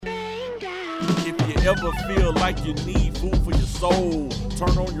If you ever feel like you need food for your soul,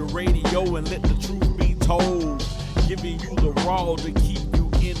 turn on your radio and let the truth be told. Giving you the raw to keep you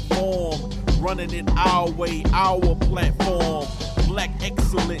informed. Running it our way, our platform. Black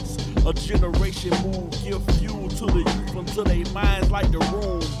excellence, a generation move. Give fuel to the youth until they minds like the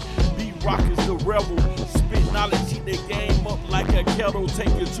room. B-Rock is the rebel. Spit knowledge, heat the game up like a kettle. Take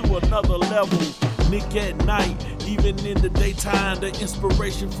it to another level. Nick at night, even in the daytime. The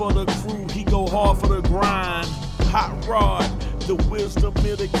inspiration for the crew, he go hard for the grind. Hot Rod, the wisdom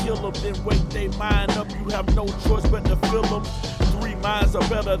it'll kill them. Then wake they mind up, you have no choice but to fill them. 3 minds are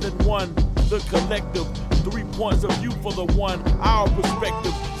better than one, the collective. 3 points of view for the one, our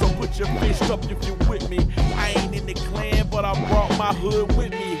perspective. So put your fist up if you're with me. I ain't in the clan, but I brought my hood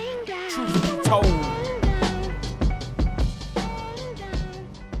with me. Truth be told.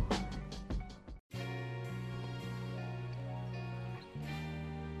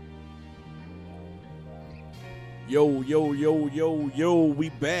 Yo, we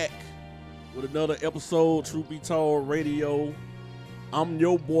back with another episode, Truth Be Told Radio. I'm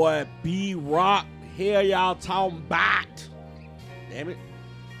your boy, B-Rock. Here y'all talking about. Damn it.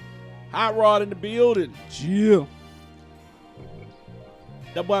 Hot Rod in the building. Yeah.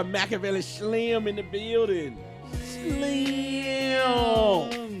 That boy Machiavelli Slim in the building. Slim.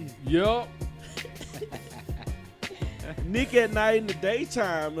 Yup. Nick at night in the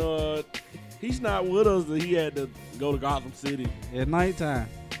daytime. He's not with us. He had to go to Gotham City. At nighttime.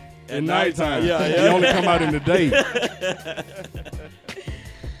 At nighttime. Yeah. He only come out in the day.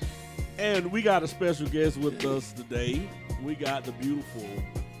 And we got a special guest with us today. We got the beautiful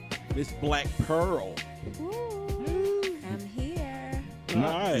Miss Black Pearl. Ooh, I'm here.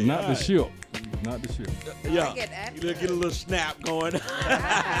 Not the ship. Not the ship. Yeah. I get that. You get a little snap going.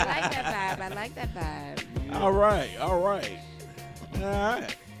 I like that vibe. All right.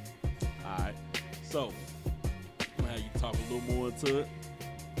 So, now you talk a little more into it.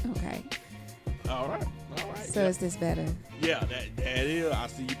 Okay. All right. So is this better? Yeah, that is. I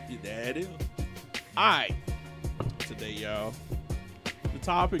see you. That is. All right. Today, y'all, the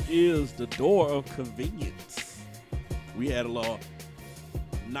topic is the door of convenience. We had a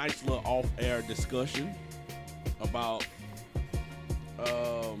nice little off-air discussion about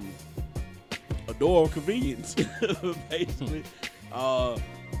a door of convenience, basically.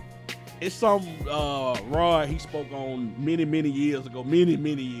 It's some Rod he spoke on many years ago. Many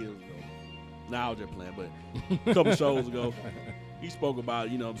years ago. Nah, I was just playing, but a couple shows ago, he spoke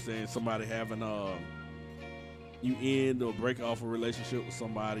about, you know what I'm saying, somebody having you end or break off a relationship with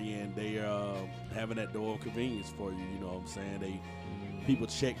somebody and they having that door of convenience for you, you know what I'm saying? People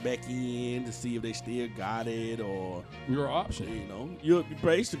check back in to see if they still got it or Your option. You know, you're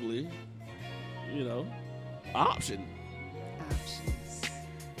basically, you know, option. Options.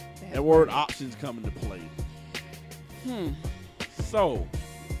 That word options come into play. So,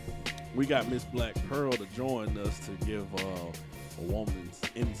 we got Miss Black Pearl to join us to give a woman's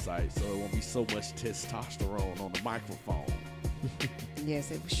insight so it won't be so much testosterone on the microphone.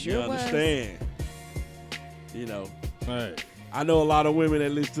 Yes, it sure You was. understand? You know, Hey. I know a lot of women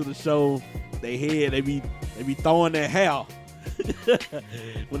that listen to the show, they be throwing their hair.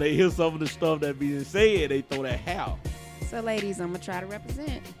 When they hear some of the stuff that being said, they throw their hair. So, ladies, I'm going to try to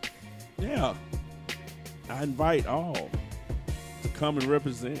represent. Yeah. I invite all to come and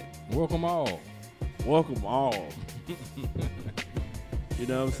represent. Welcome all. Welcome all. You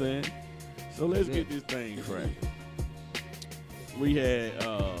know what I'm saying? So let's get this thing cracking. We had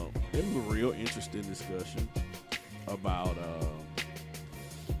it was a real interesting discussion about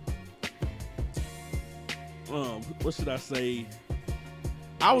what should I say?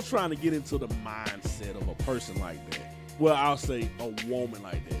 I was trying to get into the mindset of a person like that. Well, I'll say a woman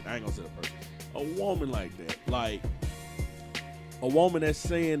like that. I ain't gonna say a person. A woman like that. Like a woman that's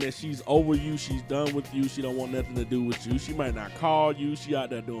saying that she's over you, she's done with you, she don't want nothing to do with you. She might not call you, she out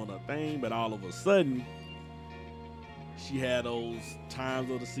there doing her thing, but all of a sudden, she had those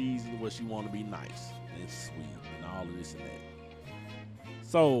times of the season where she want to be nice and sweet and all of this and that.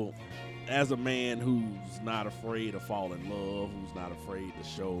 So, as a man who's not afraid to fall in love, who's not afraid to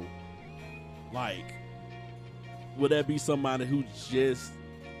show, like, would that be somebody who just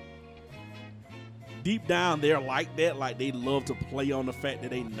deep down they're like that, like they love to play on the fact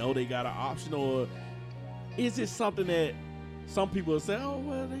that they know they got an option? Or is it something that some people say, oh,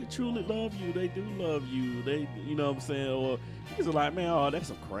 well, they truly love you, they do love you, they, you know what I'm saying? Or is it like, man, oh, that's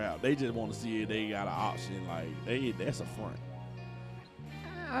some crap, they just want to see if they got an option, like that's a front?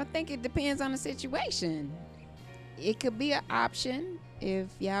 I think it depends on the situation. It could be an option if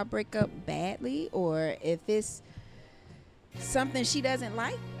y'all break up badly, or if it's something she doesn't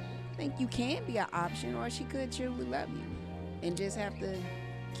like, think you can be an option, or she could truly love you and just have to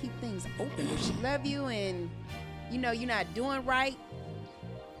keep things open. If she love you and you know you're not doing right,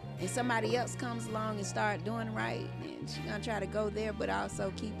 and somebody else comes along and start doing right, and she's gonna try to go there, but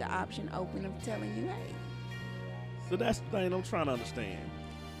also keep the option open of telling you, hey. So that's the thing I'm trying to understand.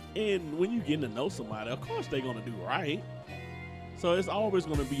 And when you get to know somebody, of course they're gonna do right. So it's always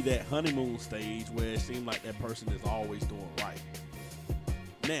gonna be that honeymoon stage where it seems like that person is always doing right.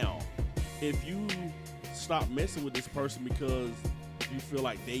 Now, if you stop messing with this person because you feel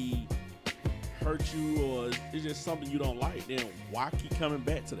like they hurt you or it's just something you don't like, then why keep coming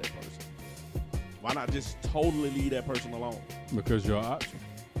back to that person? Why not just totally leave that person alone? Because your option.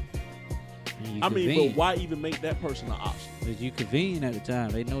 You I mean, convenient. but why even make that person an option? Because you convenient at the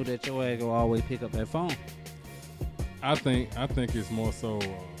time. They know that your ass will always pick up that phone. I think it's more so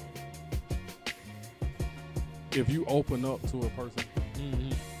if you open up to a person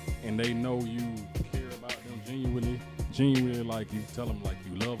and they know you care about them genuinely like you tell them like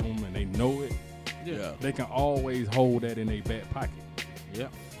you love them and they know it, Yeah. they can always hold that in their back pocket. Yeah.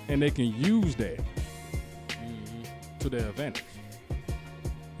 And they can use that to their advantage.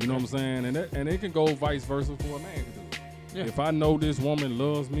 You know what I'm saying? And it can go vice versa for a man to do it. Yeah. If I know this woman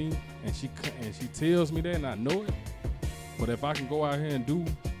loves me and she tells me that and I know it, but if I can go out here and do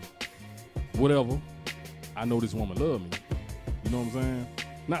whatever, I know this woman loves me. You know what I'm saying?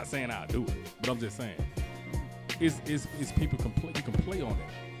 Not saying I'll do it, but I'm just saying it's people you can play on that.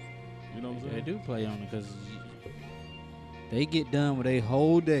 You know what I'm saying? They do play on it because they get done with a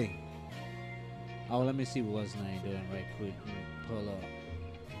whole day. Oh, let me see what's his name doing right quick. Let me pull up.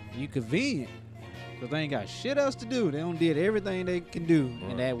 You convenient because they ain't got shit else to do. They don't did everything they can do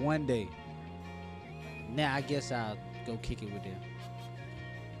in that one day. Now I guess I'll go kick it with them.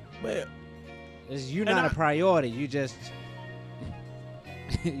 But You're not a priority. You just,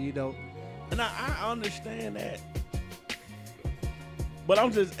 you know. and I understand that. But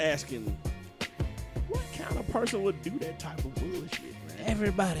I'm just asking, what kind of person would do that type of bullshit, man?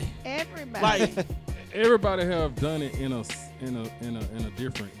 Everybody. Like, Everybody have done it in a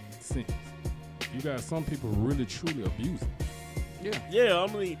different sense. You got some people really truly abuse it. yeah, I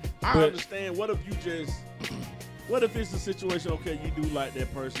mean, I But- understand. What if it's a situation, okay, you do like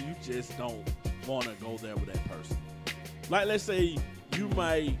that person, you just don't want to go there with that person. Like, let's say you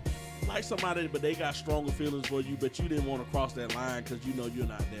might like somebody, but they got stronger feelings for you, but you didn't want to cross that line because you know you're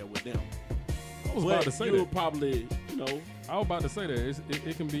not there with them. I was about to say you'll that. probably, I was about to say that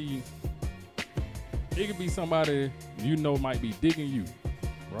it can be somebody you know might be digging you,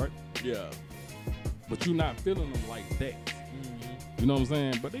 right? yeah. But you're not feeling them like that. You know what I'm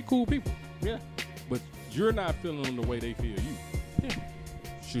saying? But they cool people. Yeah. But you're not feeling them the way they feel you. Yeah.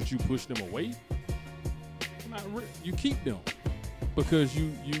 Should you push them away? You keep them because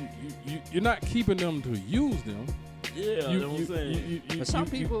you're not keeping them to use them. Yeah, you know what I'm saying? But some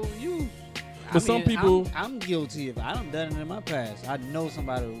people use. But some people- I'm guilty of it. I done done it in my past. I know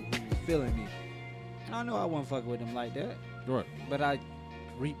somebody who was feeling me. And I know I wasn't fucking with them like that. Right. But I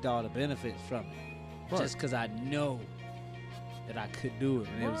reaped all the benefits from it. Right. Just because I know that I could do it.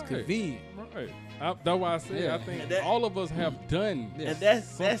 And it was Right. convenient. Right. That's why I say Yeah. I think And that- all of us have done Yeah. And that's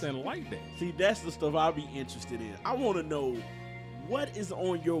something like that. See, that's the stuff I'll be interested in. I want to know what is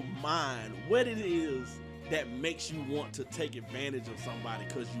on your mind, what it is that makes you want to take advantage of somebody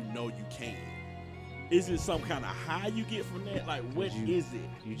because you know you can. Is it some kind of high you get from that? Like, what is it?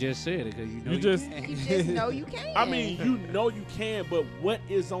 You just said it because you know You just- can. You just know you can. I mean, you know you can, but what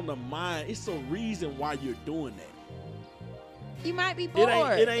is on the mind? It's a reason why you're doing that. you might be It bored.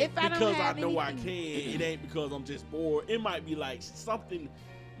 ain't if I because don't I have know I anything. can. It ain't because I'm just bored. It might be like something.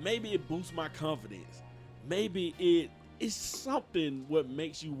 Maybe it boosts my confidence. Maybe it's something what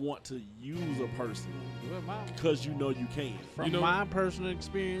makes you want to use a person Well, because you know you can. From You know- my personal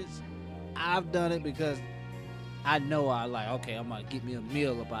experience, I've done it because I know I like, okay, I'm going to get me a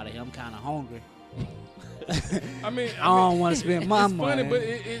meal up out of here. I'm kind of hungry. I mean, I don't want to spend my it's money. funny, but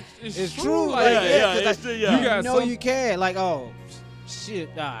it's It's true. true. Like, Like, yeah, 'cause it's I- true, yeah. You got you know some- you can. Like, oh, shit,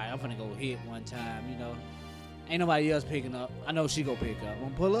 all right, I'm finna go hit one time, you know. Ain't nobody else picking up. I know she go pick up. I'm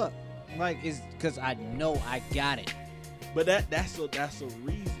gonna pull up. Like, it's because I know I got it. But that's a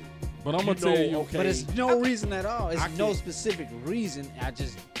reason. But I'm gonna You know, tell you, okay. But it's no reason at all. It's I no can't- specific reason. I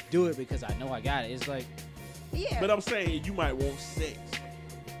just do it because I know I got it. It's like, Yeah. But I'm saying you might want sex.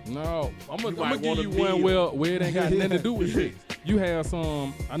 no, I'm You gonna might give want you a one meal. where it ain't got nothing to do with sex. You have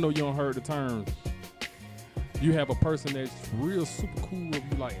some. I know you don't heard the term. You have a person that's real super cool of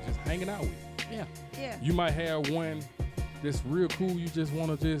you like just hanging out with. yeah. You might have one that's real cool. You just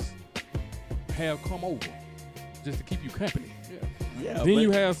want to just have come over, just to keep you company. Yeah. Then but,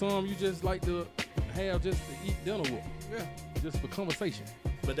 you have some you just like to have just to eat dinner with. Yeah. Just for conversation.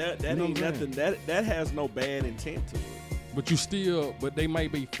 But that You know ain't what I'm nothing. That has no bad intent to it. But they may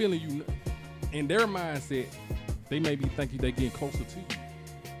be feeling you in their mindset. They may be thinking they getting closer to you.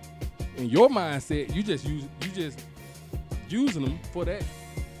 In your mindset, you just using them for that.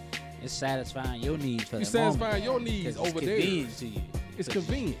 It's satisfying your needs for You the moment. satisfying your needs 'Cause it's over there. convenient to you. It's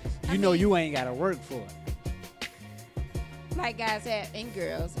convenience. You know you ain't got to work for it. Like guys have and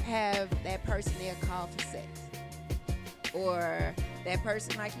girls have that person they'll call for sex, or that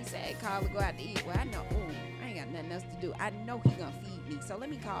person, like you said, call to go out to eat. Well, I know, I ain't got nothing else to do. I know he gonna feed me, so let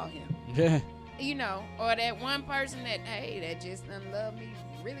me call him. Yeah. You know, or that one person that that just done love me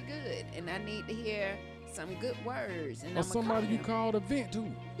really good, and I need to hear some good words. And Or I'm somebody you call to vent to.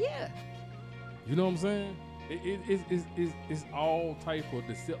 Yeah. You know what I'm saying? It's all type of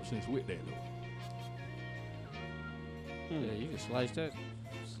deceptions with that though. Yeah, you can slice that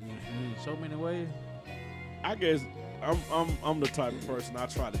in so many ways. I guess I'm the type of person I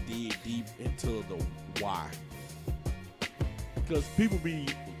try to dig deep into the why. Because people be,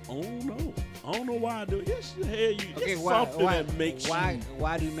 I don't know why I do it. Yes, hell, it's something that makes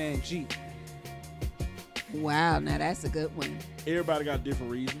why do men cheat? Wow, now that's a good one. Everybody got a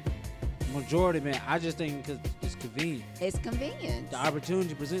different reason. Majority, man, I just think because it's convenient. It's convenient. The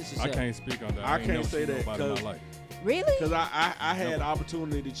opportunity presents I itself. can't speak on that. I ain't can't never say seen that nobody in my 'cause- life. Really? Because I had the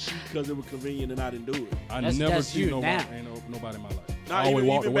opportunity to cheat because it was convenient and I didn't do it. I That's- never that's seen you nobody. now. Ain't nobody in my life. I Not always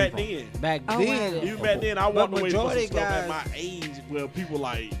walked even away back from it. then. Back Oh, then, wow. Even back then, I But walked away from some majority stuff at guys- my age where people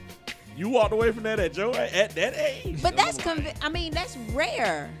like, you walked away from that at that age? But that's I'm like, that's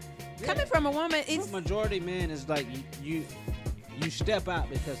rare. Coming from a woman, it's But majority men is like you step out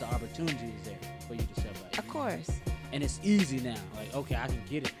because the opportunity is there for you to step out. of course. And it's easy now. Like, okay, I can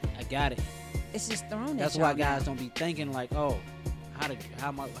get it. I got it. It's just thrown That's at why y'all guys now. don't be thinking like, oh,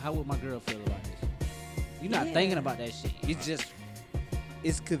 how would my girl feel about this? You're not Yeah. thinking about that shit.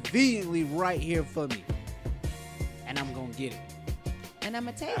 It's conveniently right here for me, and I'm gonna get it. And I'm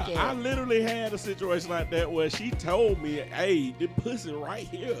gonna take it. I literally had a situation like that where she told me, hey, the pussy right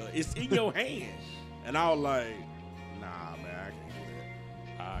here. It's in your hand. And I was like, nah, man, I can't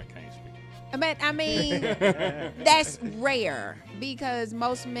do that. I can't speak. But I mean, that's rare because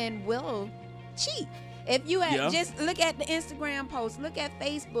most men will cheat. If you Yeah. just look at the Instagram posts, look at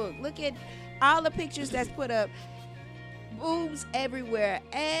Facebook, look at all the pictures that's put up, boobs everywhere,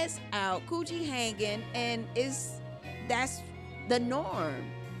 ass out, coochie hanging, and that's the norm.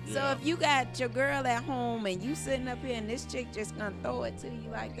 So Yeah. if you got your girl at home and you sitting up here and this chick just gonna throw it to you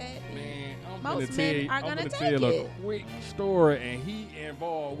like that, Man, I'm Most gonna men tell you, are I'm gonna gonna take tell it. a quick story, and he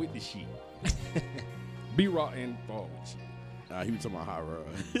involved with the shit. B-Rock involved with shit. Nah, he was talking about hot rod.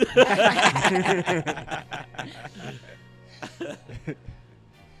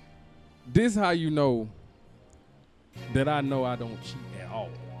 This how you know that I know I don't cheat at all.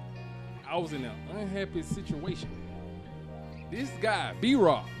 I was in an unhappy situation. This guy,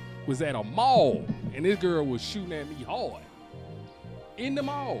 B-Rock, was at a mall, and this girl was shooting at me hard. In the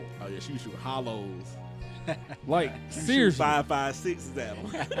mall. Oh, yeah, she was shooting hollows. Like, She seriously. 5.56s at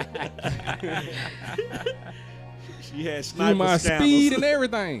him. She had Through sniper my scanners. speed and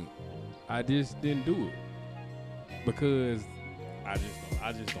everything. I just didn't do it. Because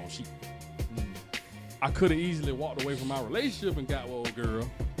I just don't cheat. I could have easily walked away from my relationship and got with old girl,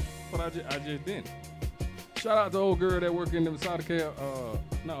 but I just didn't. Shout out to old girl that worked in the side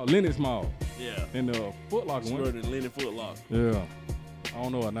of Lennox Mall Yeah. in the Foot Locker She one. worked in Lenny Foot Locker. Yeah, I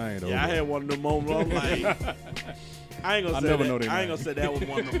don't know her name though. Yeah, I had one of them moments. I'm like, I ain't gonna I say never that. know their I ain't name. gonna say that was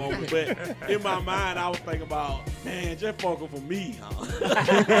one of the moments, but in my mind, I was thinking about, man, just fucking for me,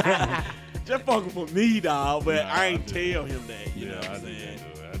 huh? Just fucking for me, dog. But Nah, I ain't I tell him that. You know what I I'm just saying?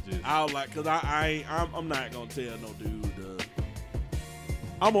 didn't do it. I was like, cause I'm not gonna tell no dude.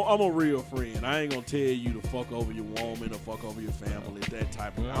 I'm a real friend. I ain't gonna tell you to fuck over your woman or fuck over your family. That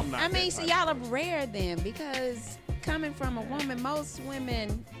type of. I'm not. I mean, that so type y'all are of person. rare then, because coming from a woman, most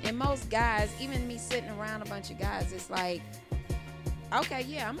women and most guys, even me sitting around a bunch of guys, it's like, okay,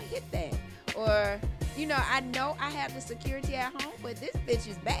 yeah, I'm gonna hit that. Or, you know I have the security at home, but this bitch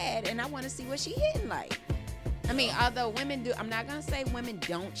is bad and I wanna see what she hitting like. I mean, although women do, I'm not gonna say women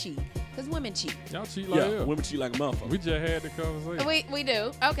don't cheat, because women cheat. Y'all cheat like Yeah, hell. women cheat like a motherfucker. We just had the conversation. We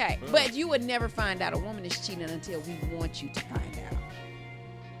do, okay. Yeah. But you would never find out a woman is cheating until we want you to find out.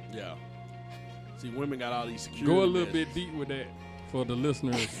 Yeah. See, women got all these security. Go a little measures. bit deep with that for the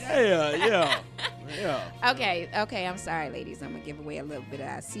listeners. Yeah. Okay, I'm sorry, ladies. I'm gonna give away a little bit of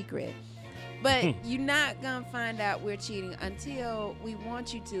our secret. But you're not gonna find out we're cheating until we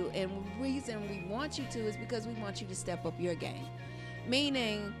want you to. And the reason we want you to is because we want you to step up your game.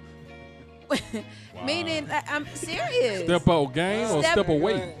 Meaning, meaning, I'm serious. Step up game or Step- step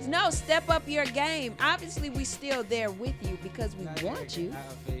away? No, step up your game. Obviously, we still there with you because we want you.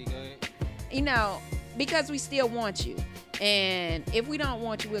 You know, because we still want you. And if we don't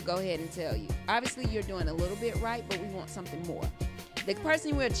want you, we'll go ahead and tell you. Obviously, you're doing a little bit right, but we want something more. The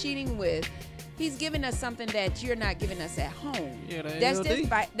person we're cheating with, he's giving us something that you're not giving us at home. Yeah, That's just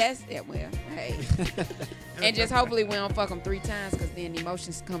that's it. Well, hey, and just hopefully we don't fuck them 3 times because then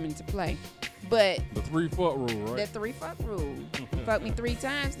emotions come into play. But The 3-foot rule, the right? 3 fuck rule. Fuck me 3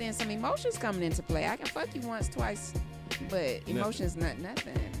 times, then some emotions coming into play. I can fuck you once, twice, but emotions not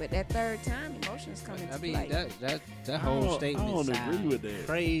nothing. But that 3rd time, emotions come into I mean, play. that whole statement I don't sounds agree with that.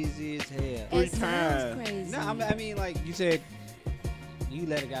 crazy as hell. It 3 sounds times. crazy. No, I mean, like you said, you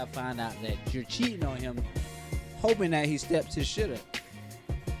let a guy find out that you're cheating on him, hoping that he steps his shit up.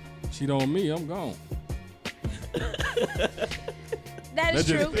 Cheat on me, I'm gone. That is That just-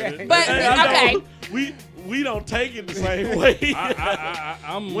 true. But I okay, know, we don't take it the same way.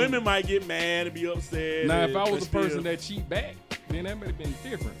 I'm Women might get mad and be upset. Now, if I but was a person still. that cheat back, then that might have been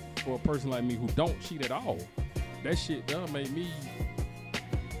different. For a person like me who don't cheat at all, that shit done made me.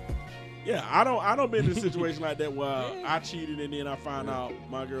 Yeah, I don't been in a situation like that where I cheated and then I find out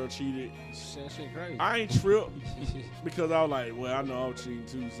my girl cheated. That shit crazy. I ain't tripped because I was like, well, I know I'm cheating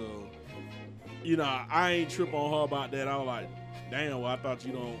too, so you know, I ain't trip on her about that. I was like, damn, well, I thought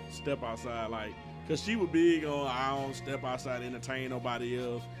you don't step outside, like, cause she was big on I don't step outside and entertain nobody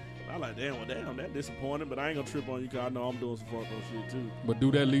else. I like, damn, that disappointing, but I ain't gonna trip on you cause I know I'm doing some fucked up shit too. But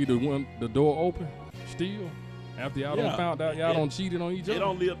do that leave the door open still? After y'all Yeah. done found out y'all It- don't cheated on each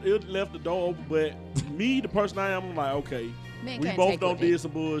other? It left the door open, but me, the person I am, I'm like, okay, men we can't both take done what they- did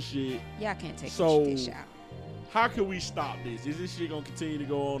some bullshit. Y'all can't take So- what you dish out. How can we stop this? Is this shit gonna continue to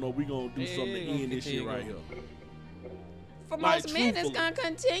go on, or we gonna do Yeah, something to it gonna end this shit continue right to here? go. For Like, most men, it's truthfully. gonna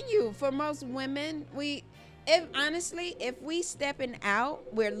continue. For most women, if we stepping out,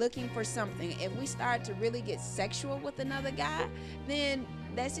 we're looking for something. If we start to really get sexual with another guy, then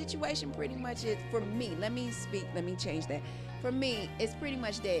that situation pretty much is for me. Let me change that. For me, it's pretty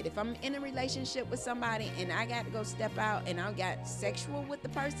much dead. If I'm in a relationship with somebody and I got to go step out and I got sexual with the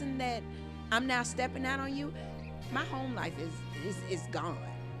person that I'm now stepping out on you, my home life is gone.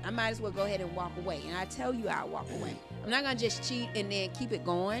 I might as well go ahead and walk away. And I tell you I'll walk away. I'm not gonna just cheat and then keep it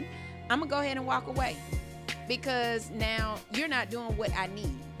going. I'm gonna go ahead and walk away. Because now you're not doing what I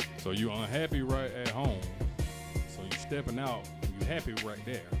need. So you unhappy right at home. So you stepping out, you happy right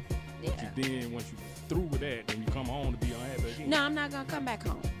there. Yeah. But you then once you through with that, then you come home to be unhappy again. No, I'm not gonna come back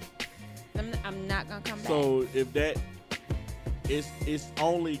home. I'm not gonna come back. So if that, it's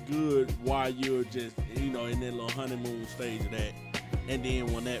only good while you're just in that little honeymoon stage of that, and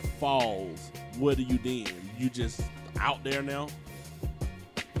then when that falls, what do you then? You just out there now?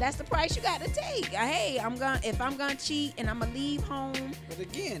 That's the price you got to take. Hey, if I'm gonna cheat and I'm gonna leave home. But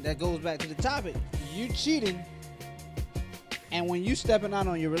again, that goes back to the topic. You cheating, and when you stepping out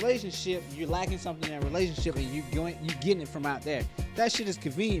on your relationship, you're lacking something in that relationship, and you getting it from out there. That shit is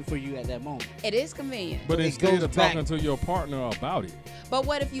convenient for you at that moment. It is convenient. But So it instead goes of back- talking to your partner about it, But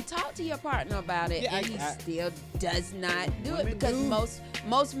what if you talk to your partner about it Yeah, and he I- still does not do it? Women Because do.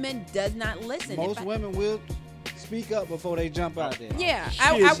 most men does not listen. Most If I- women will speak up before they jump out there. Yeah, Shit.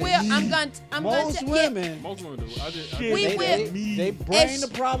 I will. I'm Most gonna women, most women do. Shit, We will- they bring If- the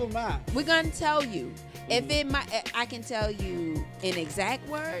problem out. We're gonna tell you. If it might, I can tell you in exact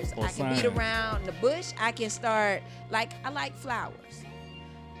words. Or I can beat signs. around the bush. I can start I like flowers.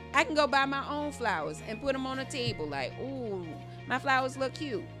 I can go buy my own flowers and put them on a table. Like, ooh, my flowers look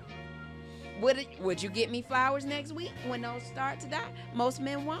cute. Would you get me flowers next week when those start to die? Most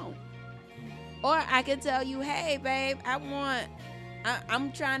men won't. Or I can tell you, hey, babe,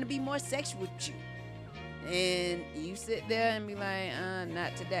 I'm trying to be more sexual with you. And you sit there and be like,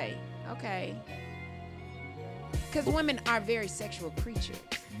 not today. Okay. Because women are very sexual creatures.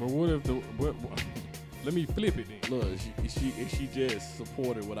 But what if let me flip it then. Look, she just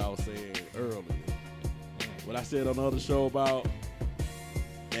supported what I was saying earlier. What I said on the other show about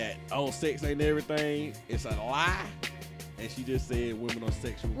that, sex ain't everything, it's a lie. And she just said women are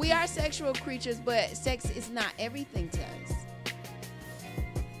sexual. We are sexual creatures, but sex is not everything to us.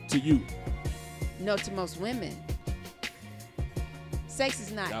 To you. No, to most women. Sex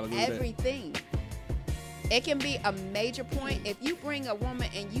is not Gotta agree with that. everything. It can be a major point. If you bring a woman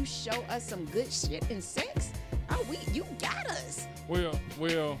and you show us some good shit in sex, you got us. Well,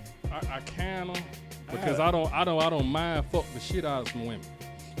 I kinda because I don't mind fuck the shit out of some women.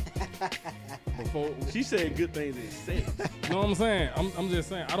 before. She said good things in sex. You know what I'm saying? I'm just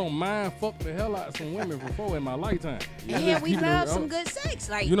saying I don't mind fuck the hell out of some women before in my lifetime. And Just we keep it love real. some good sex.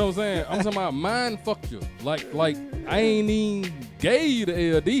 Like, You know what I'm saying? I'm talking about mind fuck you. Like I ain't even gay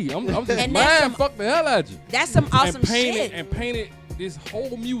to LD. I'm just And that's mind some- fuck the hell out of you. that's some awesome and painted shit. and painted this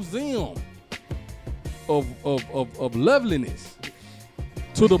whole museum of loveliness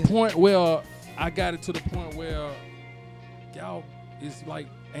to the point where I got it to the point where y'all is like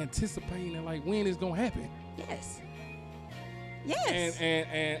anticipating and like when it's gonna happen. Yes. Yes.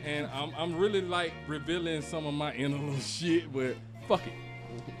 And I'm really like revealing some of my inner little shit, but fuck it.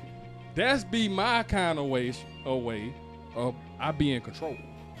 That's be my kind of way of I be in control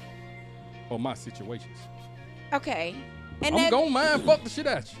of my situations. Okay. And I'm that, gonna mind fuck the shit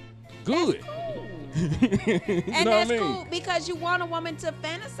out you. Good. You and know that's what I mean? cool because you want a woman to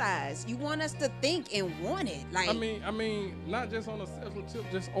fantasize. You want us to think and want it. Like, I mean, not just on a sexual tip,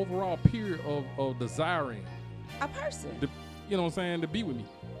 just overall period of desiring, a person. you know what I'm saying, to be with me.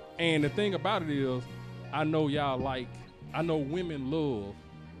 And the thing about it is, I know women love,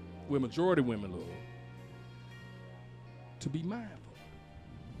 majority women love, to be mindful.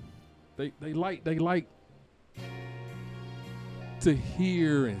 They like to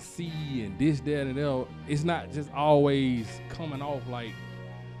hear and see and this, that, and that. It's not just always coming off like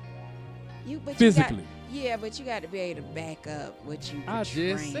But physically. but you got to be able to back up what you I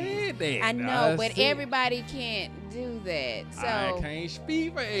just said that. I know, but said- everybody can't do that. So I can't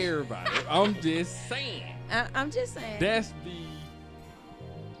speak for everybody. I'm just saying. I'm just saying. That's the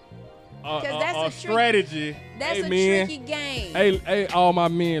 'Cause that's a trick- strategy. that's hey, a man. tricky game. Hey, all my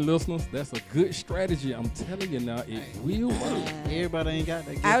men listeners, that's a good strategy. I'm telling you now, it will work. Everybody ain't got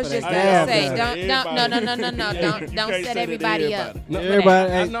that. I was just I gonna have say, that. don't, no, Everybody- don't You don't can't set say that to everybody up. everybody. No,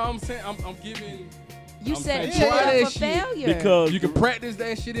 Everybody- I know. I'm saying, I'm giving. You I'm set saying, you try up that for shit. failure. Because You can practice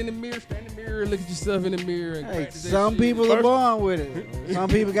that shit in the mirror. Stand in the mirror, look at yourself in the mirror, and Hey, practice that some shit. people are First- born with it. Some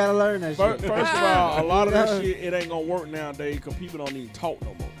people gotta learn that first, shit. first of all, a lot of that shit it ain't gonna work nowadays because people don't even talk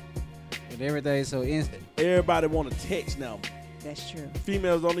no more. And everything's so instant. Everybody want to text now. That's true.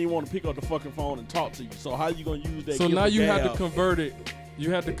 Females don't even want to pick up the fucking phone and talk to you. So how you gonna use that? So gift now of you have gab? to convert it. You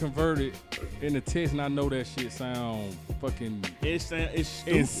have to convert it in the text, and I know that shit sound fucking It's stupid.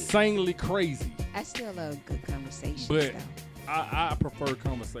 insanely crazy. I still love good conversations, But though. I prefer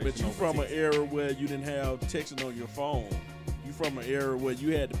conversation. But you over from an text. era where you didn't have texting on your phone. You from an era where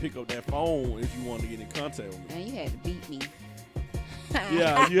you had to pick up that phone if you wanted to get in contact with me. Now you had to beat me.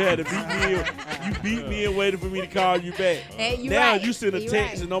 Yeah, you had to beat me in. You beat me and waited for me to call you back. Hey, you Now right. you send a You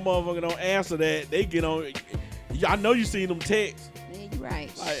text right. and no motherfucker don't answer that. They get on. I know you seen them texts. Yeah, you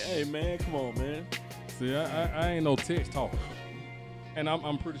right. Like, hey man, come on, man. See, I ain't no text talker, and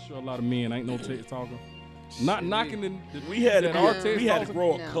I'm pretty sure a lot of men ain't no text talker. Not knocking the We had that to, are No. text we had to talker.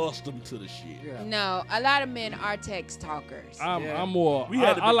 grow No. accustomed to the shit. Yeah. No, a lot of men are text talkers. I'm more. We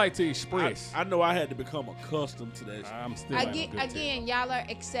had to I be- like to express. I know I had to become accustomed to that shit. I'm still. ain't no good text. Again, y'all are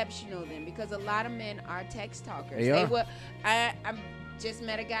exceptional then because a lot of men are text talkers. They are. will. I just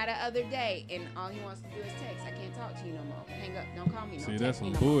met a guy the other day, and all he wants to do is text. I can't talk to you no more. Hang up. Don't call me. See, Don't that's text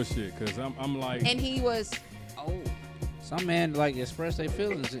me some no more. bullshit. Cause I'm like, And he was, Some men like express their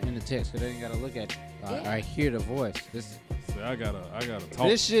feelings in the text because they ain't gotta look at you Yeah. or hear the voice. see, I gotta talk.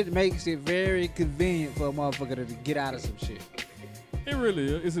 This shit makes it very convenient for a motherfucker to get out of some shit. It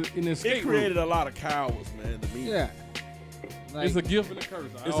really is. It's an escape It created route. a lot of cowards, man. To me, Yeah. Like, It's a gift and a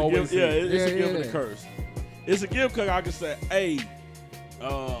curse. I it's a always gift. say Yeah, it. it's a Yeah, gift and a yeah. curse. It's a gift because I can say, hey,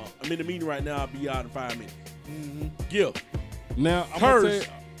 I'm in the meeting right now. I'll be out in 5 minutes. Gift Now I'm gonna curse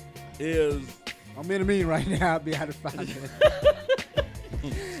tell is I'm in a meeting right now. I'll be out of 5 minutes.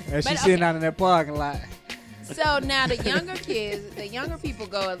 And she's But, sitting okay. out in that parking lot. so now the younger kids, the younger people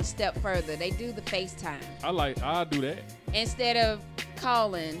go a step further. They do the FaceTime I'll do that. instead of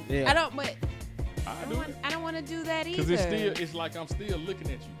calling. Yeah. I don't, but I do it. I don't want to do that either. Cause it's like I'm still looking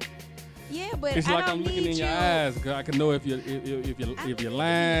at you. yeah, but It's I like don't I'm looking need in your you. eyes. Cause I can know if you're I don't if need you're you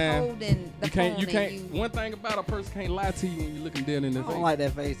lying. holding the You can't. phone You can't. and you- One thing about a person can't lie to you when you're looking dead in the I face. don't like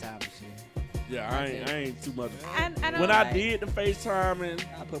that FaceTime and shit. yeah. I ain't too much. I don't When I like- did the FaceTiming,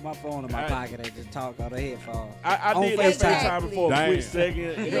 I put my phone in my I- pocket and just talk on the headphones. I On did that FaceTime. FaceTime for a Damn. quick second.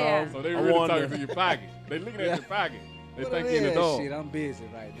 You Yeah. know, So they I really wanted talking to- to your pocket. They looking at Yeah. your pocket. They What think it you're in the is? dog. Shit, I'm busy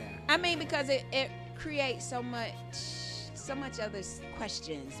right now. I mean, because it creates so much other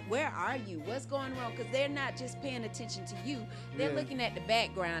questions. Where are you? What's going wrong? Because they're not just paying attention to you. They're Yeah. looking at the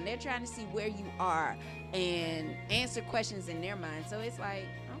background. They're trying to see where you are and answer questions in their mind. So it's like,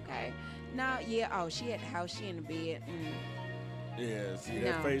 okay, no, yeah, oh, she at the house, she in the bed. Yeah, see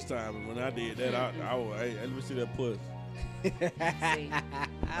that No. FaceTime. When I did that, I was, hey, let me see that puss. See.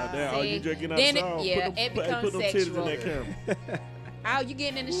 Damn, oh, you just getting out Then the it- shower? yeah, put it them, becomes put them titties in sexual. that camera. Oh, you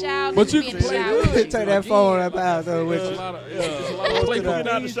getting in the shower? But you be in can the play shower. good. Take that phone up out there with There's you. a lot of, there's a lot of Put play them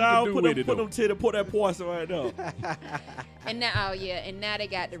out the shower, do put with them, it, put though. them titties, put that poison right there. And now, oh yeah, and now they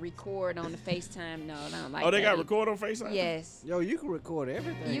got the record on the FaceTime. No, I don't like Oh, they that got either. record on FaceTime? Yes, Yo, you can record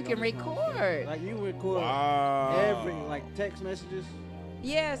everything. you on can this motherfucker. record. Like you record Wow. every like text messages.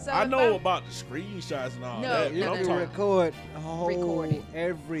 Yeah, so I if know about the screenshots and all No, that. You no, but I'm can no. talking- record whole Recording.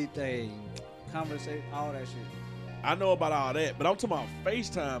 everything, conversation, all that shit. I know about all that, but I'm talking about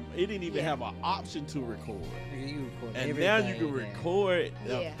FaceTime. It didn't even Yeah. have an option to record. Nigga, you record And everything. now you can man. record.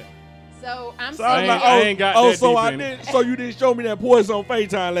 Yeah. So I'm So I'm saying, like, I oh, ain't got oh, that so deep I in it. didn't. So you didn't show me that poison on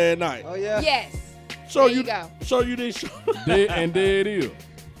FaceTime last night. Oh yeah. yes. So There you go. So you didn't show. And there it is.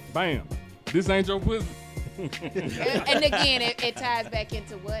 Bam. This ain't your pussy. And again, it ties back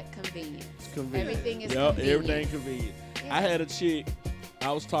into what? Convenience. It's convenient. Everything is Yep, convenient. everything convenient. Yeah. I had a chick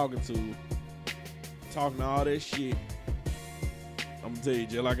I was talking all that shit. I'm gonna tell you,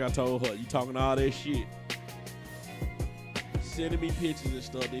 just like I told her, you talking all that shit. Sending me pictures and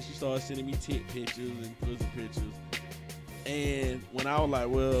stuff. Then she started sending me tit pictures and pussy pictures. And when I was like,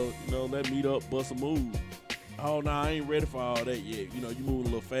 well, you know, let's meet up, bust a move. Oh, no, I ain't ready for all that yet. You know, you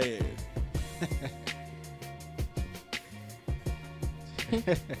moving a little fast.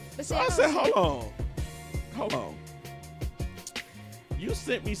 But see, So I said, hold on. You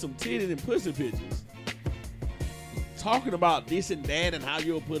sent me some titties and pussy pictures. Talking about this and that and how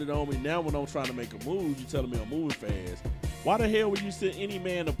you'll put it on me. Now when I'm trying to make a move, you telling me I'm moving fast. Why the hell would you send any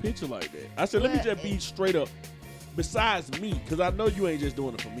man a picture like that? I said, let me Well, just be straight up. Besides me, because I know you ain't just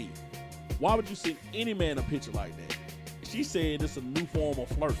doing it for me. Why would you send any man a picture like that? She said it's a new form of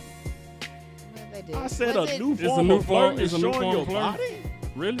flirting. What they do? I said Was a it- new It's a form new of form- flirting it's is a new showing form your of flirting.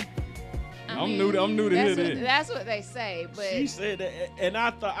 body. Really? I I'm new to hear that's that. what, that's what they say, but She said that, and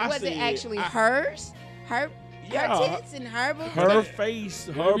I thought I was said it actually I- hers? Her Yeah, tits and her boobs? her face,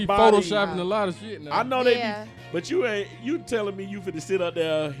 They her be body. photoshopping a lot of shit now. I know they Yeah. be, but you telling me you finna sit up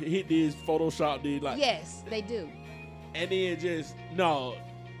there, hit this Photoshop, this like, Yes, they do. and then just no.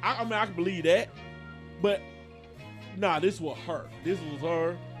 I mean I can believe that, but nah, this was her. This was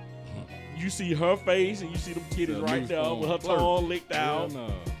her. You see her face and you see them It's titties a right new there form with of her flirt. tongue licked Hell out.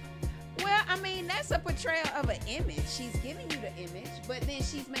 no. Well, I mean, that's a portrayal of an image. She's giving you the image, but then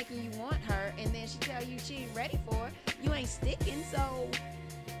she's making you want her, and then she tell you she ain't ready for it. You ain't sticking, so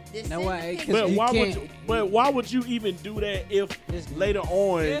this No, is the why? picture. But You why would can't- you? But why would you even do that if It's- later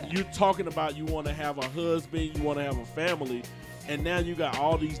on Yeah. you're talking about you want to have a husband, you want to have a family, and now you got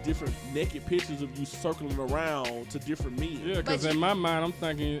all these different naked pictures of you circling around to different men. Yeah, because But in my mind, I'm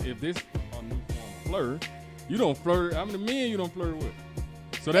thinking if this a new form of flirt, you don't flirt. How many men you don't flirt with?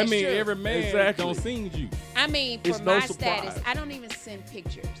 So that That's means true. every man Exactly. don't seen you. I mean, It's for no my surprise. status, I don't even send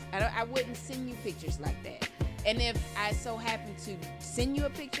pictures. I wouldn't send you pictures like that. And if I so happen to send you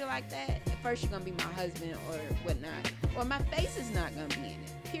a picture like that, at first you're gonna be my husband or whatnot, or my face is not gonna be in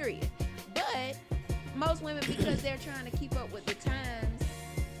it. Period. But most women, because they're trying to keep up with the times,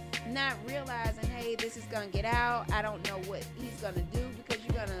 not realizing, hey, this is gonna get out. I don't know what he's gonna do, because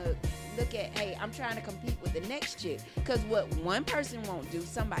you're gonna look at, hey, I'm trying to compete with the next chick. Because what one person won't do,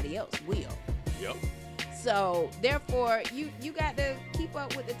 somebody else will. Yep. So therefore, you got to keep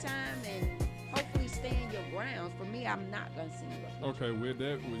up with the time and hopefully stand your grounds. For me, I'm not gonna send you a picture. Okay, with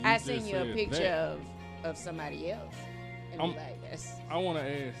that, when you I just send you a said picture that, of somebody else, and I'm- be like, that's I want to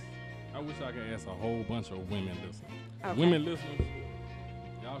ask. I wish I could ask a whole bunch of women listening. okay. Women listeners,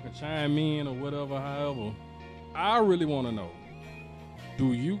 y'all can chime in or whatever. However, I really want to know: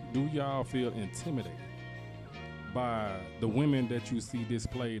 do y'all feel intimidated by the women that you see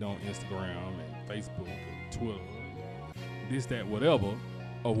displayed on Instagram and Facebook and Twitter, this, that, whatever,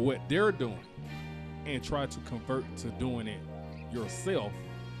 of what they're doing, and try to convert to doing it yourself,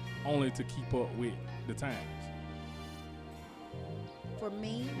 only to keep up with the times? For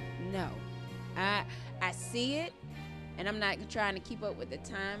me, no. I see it, and I'm not trying to keep up with the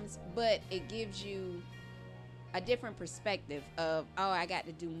times, but it gives you a different perspective of, oh, I got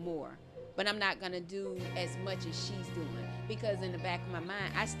to do more. But I'm not going to do as much as she's doing, because in the back of my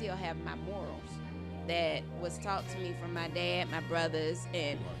mind, I still have my morals that was taught to me from my dad, my brothers,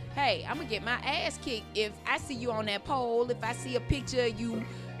 and hey, I'm going to get my ass kicked if I see you on that pole, if I see a picture of you,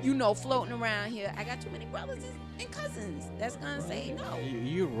 floating around here. I got too many brothers and cousins that's going to say no.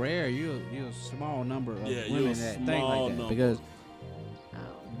 You're rare. You're a small number of Yeah, you're women a that think small like that, number. because Oh.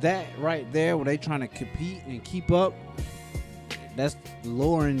 that right there, where they trying to compete and keep up, that's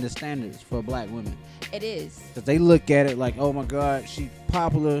lowering the standards for black women. It is. Cause they look at it like, oh my God, she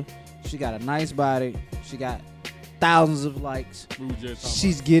popular, she got a nice body, she got thousands of likes. We were just talking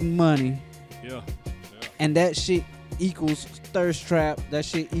She's getting money. about. Yeah. And that shit equals thirst trap. That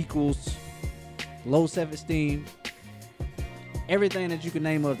shit equals low self-esteem. Everything that you can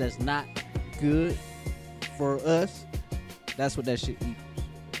name of that's not good for us, that's what that shit equals.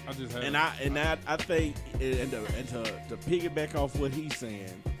 I just had. I think, and to piggyback off what he's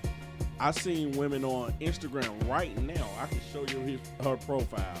saying, I seen women on Instagram right now. I can show you her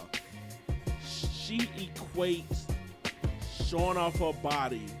profile. She equates showing off her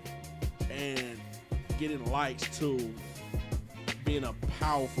body and getting likes to being a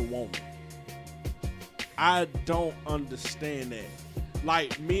powerful woman. I don't understand that.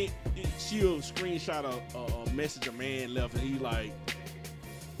 Like me, she'll screenshot a message a man left, and he like,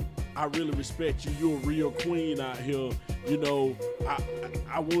 I really respect you. You're a real queen out here. You know,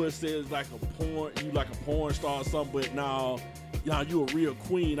 I would say it's like a porn star or something, but now, you're a real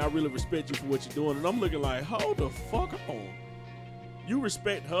queen. I really respect you for what you're doing. And I'm looking like, hold the fuck on. You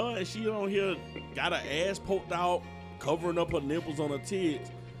respect her, and she on here got her ass poked out, covering up her nipples on her tits.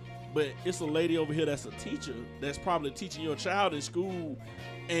 But it's a lady over here that's a teacher that's probably teaching your child in school,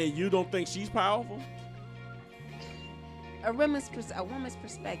 and you don't think she's powerful? A woman's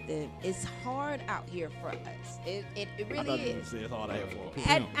perspective is hard out here for us. It really is. It's hard out here for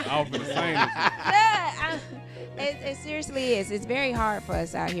us. I was gonna say this. Yeah, it seriously is. It's very hard for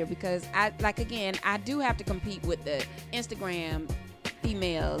us out here because I do have to compete with the Instagram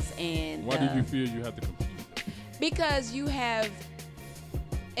females and. Why did you feel you had to compete? Because you have.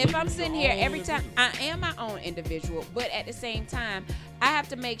 If I'm sitting here every time, I am my own individual, but at the same time, I have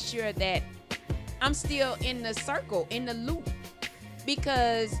to make sure that I'm still in the circle, in the loop,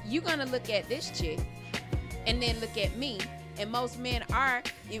 because you're gonna look at this chick and then look at me, and most men are.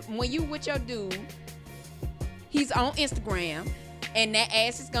 When you with your dude, he's on Instagram, and that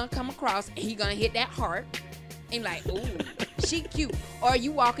ass is gonna come across, and he gonna hit that heart, and like, ooh, she cute. Or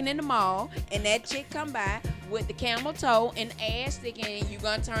you walking in the mall, and that chick come by with the camel toe and ass sticking, and you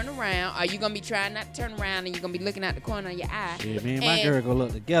gonna turn around, or you gonna be trying not to turn around, and you're gonna be looking out the corner of your eye. Shit, me and my girl go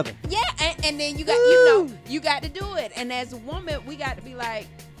look together. Yeah, and then you got, you got to do it. And as a woman, we got to be like,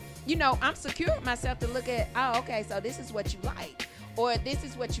 I'm secure with myself to look at, oh, okay, so this is what you like. Or this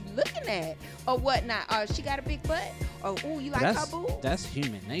is what you looking at. Or whatnot. Or she got a big butt. Or, ooh, you like her boobs. That's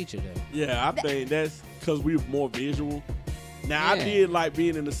human nature, though. Yeah, I think that's because we're more visual. Now, I did like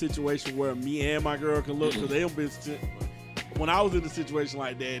being in a situation where me and my girl can look, because when I was in a situation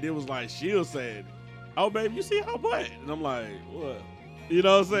like that, it was like she'll say, oh, baby, you see her butt? And I'm like, what? You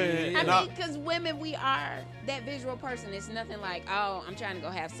know what I'm saying? I mean, because women, we are that visual person. It's nothing like, oh, I'm trying to go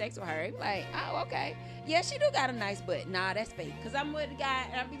have sex with her. Like, oh, okay. Yeah, she do got a nice butt. Nah, that's fake. Because I'm with a guy,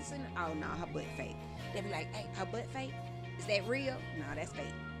 and I'll be sitting, oh, no, her butt fake. They be like, hey, her butt fake? Is that real? No, that's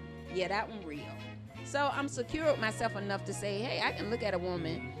fake. Yeah, that one real. So I'm secure with myself enough to say, hey, I can look at a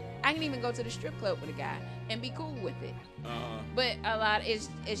woman. I can even go to the strip club with a guy and be cool with it. But a lot, it's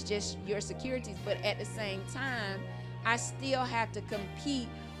just your securities. But at the same time, I still have to compete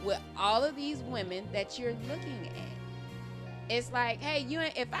with all of these women that you're looking at. It's like, hey,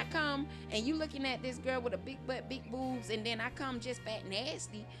 if I come and you looking at this girl with a big butt, big boobs, and then I come just fat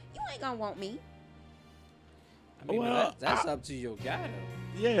nasty, you ain't gonna want me. I mean, Well, that's up to your guy,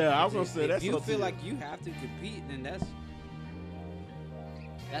 though. Yeah, I was going to say that's If you up to feel you. like you have to compete, then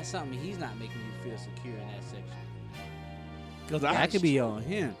that's something he's not making you feel secure in that section. Because That could be on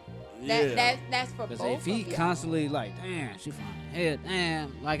him. That's for Because both if he of y'all. constantly like, damn, she fine head,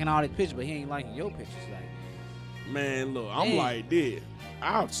 damn, liking all these pictures, but he ain't liking your pictures, like, Man, look, I'm Damn. like this.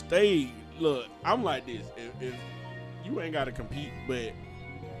 I've stayed. Look, I'm like this. If you ain't got to compete, but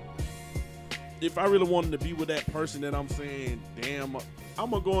if I really wanted to be with that person, that I'm saying, damn, I'm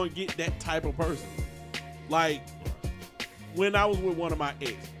going to go and get that type of person. Like, when I was with one of my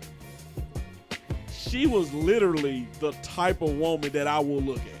ex, she was literally the type of woman that I will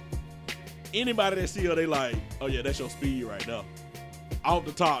look at. Anybody that see her, they like, oh yeah, that's your speed right now. Off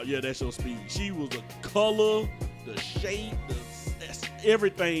the top, yeah, that's your speed. She was the color, the shape,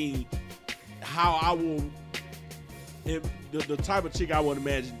 everything. How I will, the type of chick I would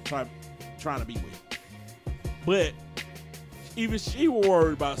imagine trying to be with. But even she was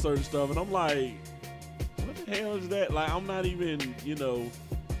worried about certain stuff, and I'm like, what the hell is that? Like, I'm not even,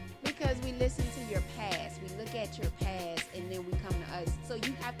 Because we listen to your past. We look at your past, and then we come to us. So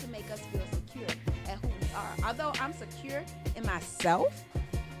you have to make us feel secure at who we are. Although I'm secure in myself,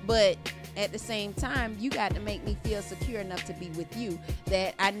 but at the same time, you got to make me feel secure enough to be with you,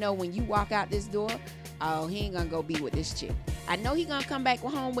 that I know when you walk out this door, oh, he ain't gonna go be with this chick. I know he gonna come back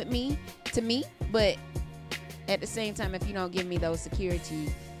home with me, but at the same time, if you don't give me those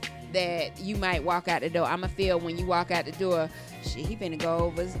security that you might walk out the door. I'ma feel when you walk out the door, shit, he finna go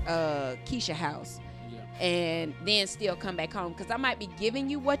over Keisha house. And then still come back home, because I might be giving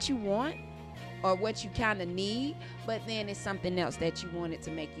you what you want or what you kind of need, but then it's something else that you wanted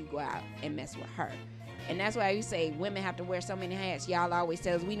to make you go out and mess with her. And that's why you say women have to wear so many hats. Y'all always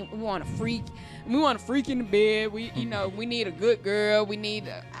tell us we want a freak. We want a freak in the bed. We we need a good girl. We need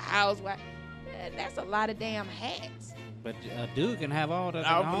a housewife. That's a lot of damn hats. But a dude can have all that.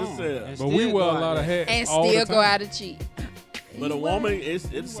 I at was home gonna say, and But we still wear go a out lot of there. hats And all still the go time. out and cheat. But a woman, it's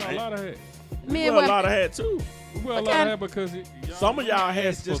We wear a same. lot of hats. We Men wear a wear- lot of hat too. We wear a What lot kind- of hats because Some of y'all ask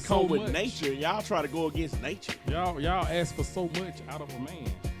hats for just so come with much. nature. Y'all try to go against nature. Y'all ask for so much out of a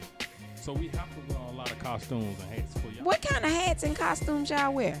man, so we have to wear a lot of costumes and hats for y'all. What kind of hats and costumes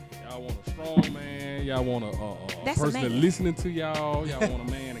y'all wear? Y'all want a strong man. Y'all want a That's a person that man. listening to y'all. Y'all want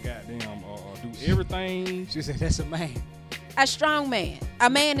a man to goddamn do everything. She said, "That's a man. A strong man. A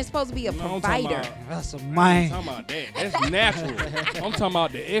man is supposed to be a No, I'm talking provider. about- That's a I ain't man." talking about that. That's natural. I'm talking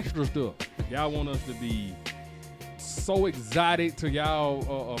about the extra stuff. Y'all want us to be so exotic to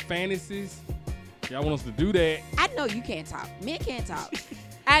y'all fantasies. Y'all want us to do that. I know you can't talk. Men can't talk.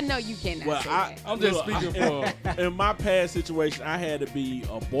 I know you cannot Well, say that. I'm just look, speaking for. in my past situation, I had to be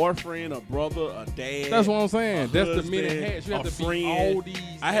a boyfriend, a brother, a dad. That's what I'm saying. a That's the many husband, hats. You have a to be friend. all these.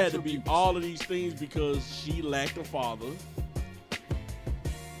 I had to be attributes. all of these things because she lacked a father.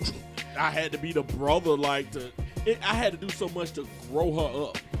 I had to be the brother, I had to do so much to grow her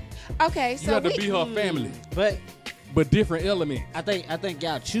up. Okay, You so have to we, be her family, But different elements. I think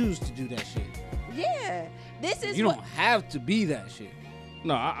y'all choose to do that shit. yeah. This is You what don't have to be that shit.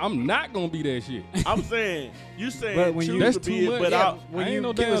 No, I'm not gonna be that shit. I'm saying, you saying But when choose you- That's to be too it, much. but Yeah, I, when I you ain't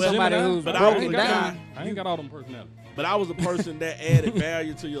no killing damn somebody Gemini. who's But I broken was a down, guy. I ain't got all them personalities. but I was a person that added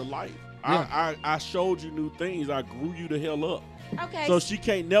value to your life. Yeah. I showed you new things. I grew you the hell up. okay. So she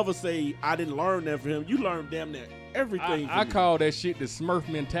can't never say I didn't learn that from him. You learned damn near everything. I from me. call that shit the Smurf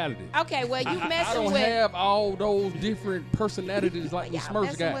mentality. okay, well you I messing don't with have all those different personalities like the y'all Smurfs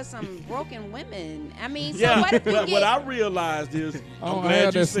messing got. with some broken women. I mean, so Yeah, what if we but get what I realized is, I I'm don't glad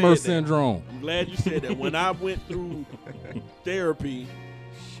have you that said Smurf that. syndrome. I'm glad you said that. When I went through therapy,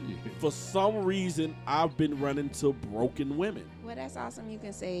 Shit. for some reason, I've been running to broken women. well, that's awesome. You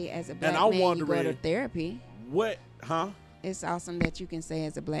can say as a black I'm man you go to wondering- therapy. What? Huh? It's awesome that you can say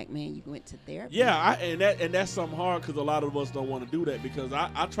as a black man you went to therapy. Yeah, and that's something hard because a lot of us don't want to do that because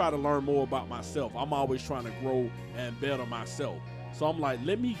I try to learn more about myself. I'm always trying to grow and better myself. So I'm like,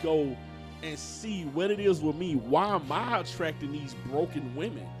 let me go and see what it is with me. Why am I attracting these broken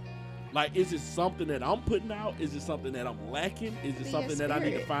women? Like, is it something that I'm putting out? Is it something that I'm lacking? Is it Be something your that I need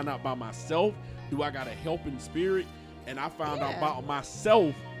to spirit. find out by myself? Do I got a helping spirit? And I found out Yeah. about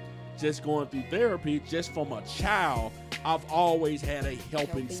myself just going through therapy. Just from a child, I've always had a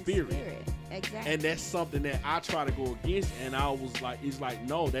helping spirit. Exactly. And that's something that I try to go against. And I was like, it's like,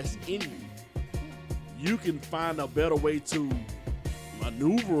 no, that's in you. You can find a better way to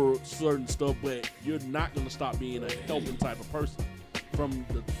maneuver certain stuff, but you're not going to stop being a helping type of person. From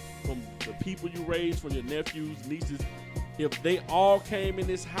the people you raised, from your nephews, nieces, if they all came in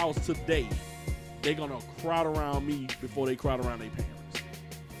this house today, they're going to crowd around me before they crowd around their parents.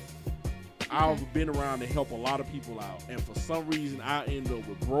 I've been around to help a lot of people out, and for some reason I end up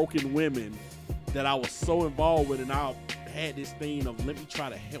with broken women that I was so involved with, and I had this thing of let me try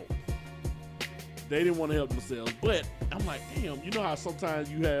to help. They didn't want to help themselves, but I'm like, damn, you know how sometimes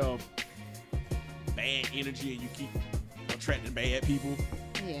you have bad energy and you keep attracting bad people?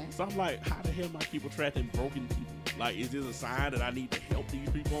 yeah. So I'm like, how the hell am I keep attracting broken people? Like, is this a sign that I need to help these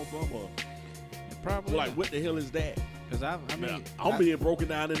people on something? Or Probably like, what the hell is that? because I mean, I'm being broken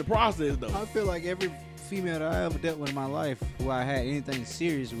down in the process, though. I feel like every female that I ever dealt with in my life who I had anything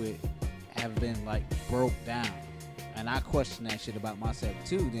serious with have been like broke down. And I question that shit about myself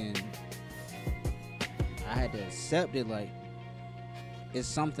too, then I had to accept it like it's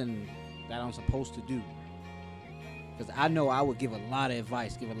something that I'm supposed to do. Because I know I would give a lot of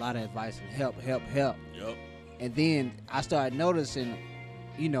advice and help. Yup. And then I started noticing,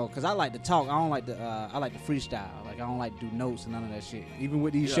 you know, because I like to talk. I don't like to, I like to freestyle. Like, I don't like to do notes and none of that shit. Even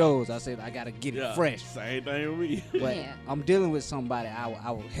with these Yeah. shows, I said, I got to get it fresh. Same thing with me. But Yeah. I'm dealing with somebody, I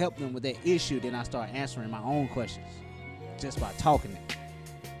will help them with that issue. Then I start answering my own questions just by talking it.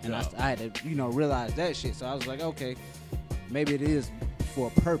 And Yeah. I had to, you know, realize that shit. So I was like, okay, maybe it is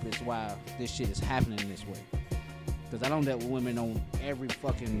for a purpose why this shit is happening this way. Because I don't deal with women on every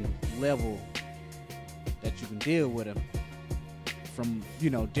fucking level that you can deal with them. From, you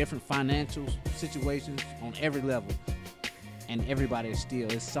know, different financial situations on every level. And everybody is still,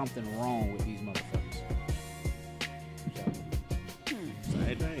 there's something wrong with these motherfuckers. So,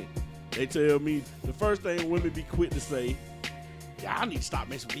 Same thing. They tell me the first thing women be quick to say, y'all need to stop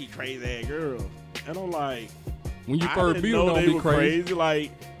messing with these crazy ass girls. And I'm like, When you I first didn't meet know them, they don't be were crazy.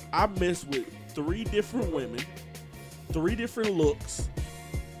 Like, I messed with 3 different women, 3 different looks,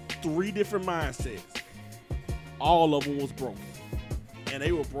 3 different mindsets. All of them was broken. And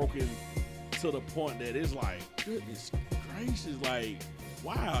they were broken to the point that it's like, goodness gracious, like,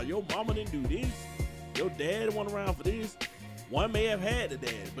 wow, your mama didn't do this. Your dad wasn't around for this. One may have had the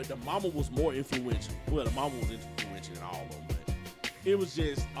dad, but the mama was more influential. Well, the mama was influential than all of them, but it was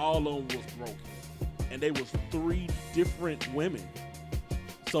just all of them was broken. And they was 3 different women.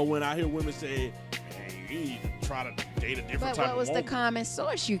 So when I hear women say, man, you need to try to date a different But type what of was the woman. common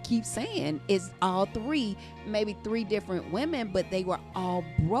source you keep saying is all 3, maybe 3 different women, but they were all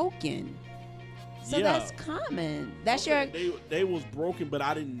broken. So Yeah. that's common. That's Okay, they was broken, but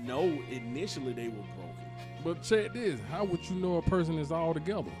I didn't know initially they were broken. But check this. How would you know a person is all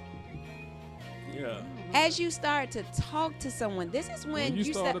together? Yeah. as you start to talk to someone. This is when you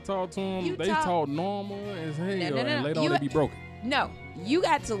start to talk to them, you they talk- talk normal as hell, No. and later on You- they be broken. No, you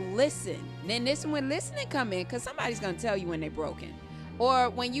got to listen. Then this is when listening come in, because somebody's gonna tell you when they're broken. Or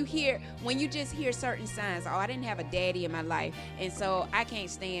when you just hear certain signs. Oh, I didn't have a daddy in my life, and so I can't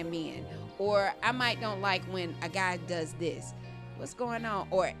stand men. Or I might don't like when a guy does this. What's going on?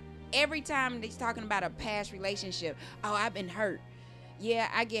 Or every time he's talking about a past relationship, oh, I've been hurt. Yeah,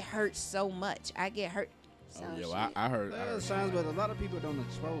 I get hurt so much. I get hurt. So Oh, yeah, shit. well, I heard. That sounds, but a lot of people don't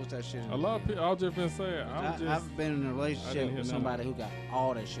expose that shit. A lot of people, I've just been saying, I've been in a I relationship didn't hear with none somebody of who got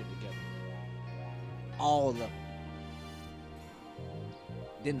all that shit together. All of them.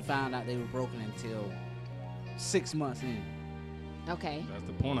 Didn't find out they were broken until 6 months in. Okay. that's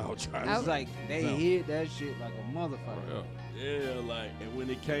the point I was trying to It's like they No. hid that shit like a motherfucker. say. Yeah, like, and when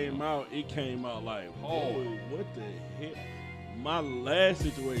it came out like, oh, what the heck? My last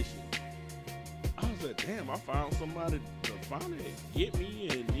situation, I was like, damn, I found somebody to finally get me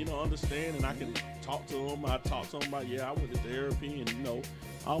and, understand, and I can talk to them. I talked to them about, I went to therapy, and,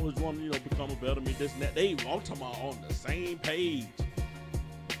 I always wanted, to become a better me, this and that. They all talking about on the same page.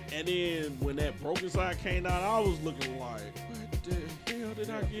 And then when that broken side came out, I was looking like, what the hell did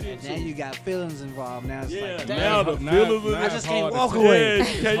I get And into? now you got feelings involved. Now it's Yeah, like, now damn. the Now- feelings now of I it's just hard can't to walk tell. away. Yeah,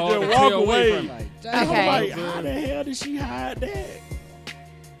 you can't Hard just to walk tell away. from it. Like, And I'm Okay. like, how the hell did she hide that?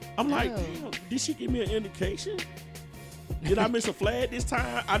 I'm like, Oh. damn, did she give me an indication? Did I miss a flag this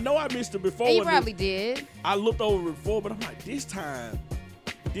time? I know I missed it before. And you when probably did. I looked over before, but I'm like, this time,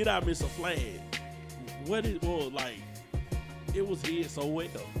 did I miss a flag? What it was like, it was hid so well.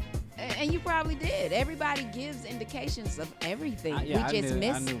 And you probably did. Everybody gives indications of everything. I we just I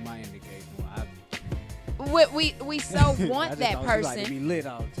miss. knew my indication. We so I want just that thought she like to person. be lit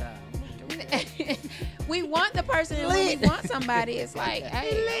all the time. We want the person, and when we want somebody, it's like,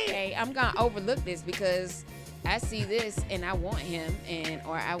 hey, okay, I'm gonna overlook this because I see this and I want him,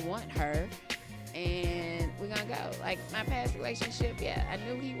 or I want her, and we're gonna go. Like my past relationship, yeah, I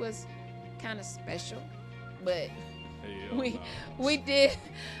knew he was kind of special, but Hell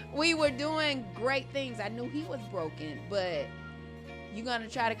we were doing great things. I knew he was broken, but you're gonna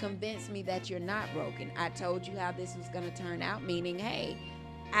try to convince me that you're not broken. I told you how this was gonna turn out, meaning, hey,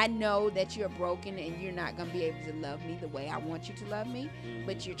 I know that you're broken and you're not gonna be able to love me the way I want you to love me,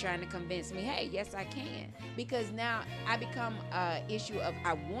 but you're trying to convince me, hey, yes, I can. Because now I become an issue of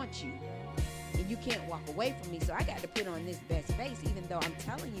I want you. And you can't walk away from me, so I got to put on this best face, even though I'm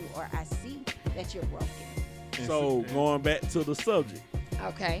telling you or I see that you're broken. So going back to the subject,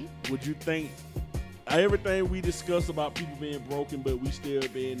 Okay. would you think everything we discuss about people being broken, but we still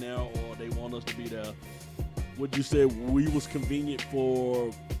being there, or they want us to be there? Would you say we was convenient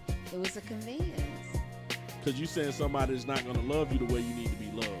for? It was a convenience. Because you saying somebody's not gonna love you the way you need to be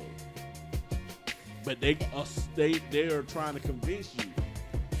loved, but they are trying to convince you.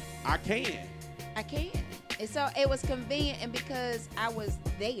 I can. I can. And so it was convenient, and because I was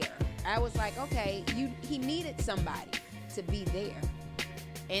there, I was like, okay, he needed somebody to be there.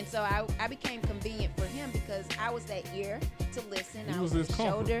 And so I became convenient for him because I was that ear to listen. You I was was his that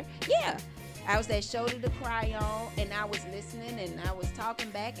comfort. shoulder. Yeah. I was that shoulder to cry on, and I was listening, and I was talking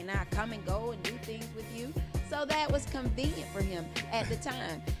back, and I come and go and do things with you. So that was convenient for him at the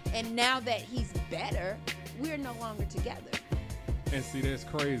time. And now that he's better, we're no longer together. And see, that's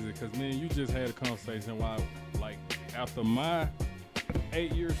crazy because, man, you just had a conversation why, like, after my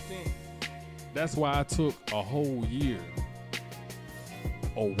 8-year stint, that's why I took a whole year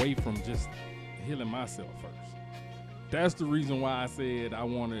away from just healing myself first. That's the reason why I said I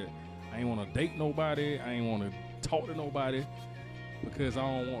ain't want to date nobody. I ain't want to talk to nobody because I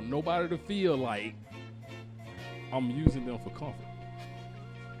don't want nobody to feel like I'm using them for comfort.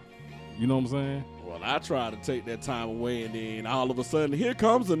 You know what I'm saying? Well, I tried to take that time away, and then all of a sudden, here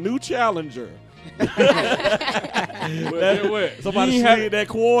comes a new challenger. But get what? Somebody You ain't slid that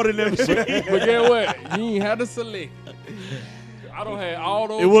quarter in that machine. But get what? You ain't had to select. I don't have all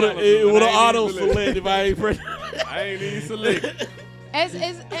those. It would challenges, but I have ain't auto even select. select if I ain't pressed. I ain't even select. And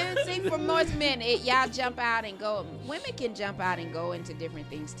see, for most men, y'all jump out and go. Women can jump out and go into different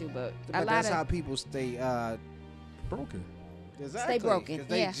things too, but a But lot that's of how people stay Broken. exactly, broken, 'cause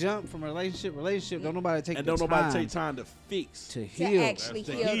they yeah. jump from relationship. Don't nobody take And the don't nobody time take time to fix. to to heal. actually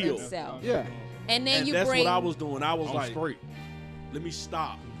To heal heal. themselves. Yeah. And then And you that's bring. what I was doing. I was I'm like, straight. let me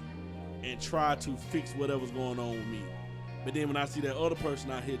stop and try to fix whatever's going on with me. But then when I see that other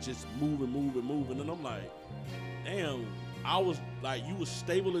person out here just moving, and I'm like, damn, I was like, you was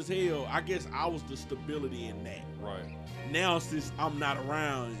stable as hell. I guess I was the stability in that. Right. Now since I'm not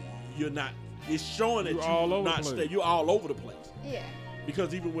around, you're not. It's showing that You're you're all over not the place. stable. You're all over the place. Yeah.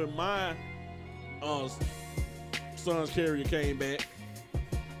 Because even when my son's carrier came back,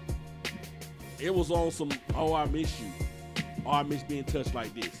 it was on some, oh, I miss you. Oh, I miss being touched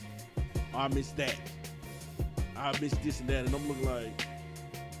like this. Oh, I miss that. I miss this and that. And I'm looking like,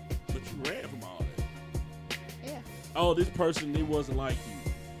 but you ran from all that. Yeah. Oh, this person, it wasn't like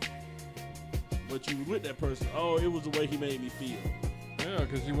you. But you was with that person. Oh, it was the way he made me feel. Yeah,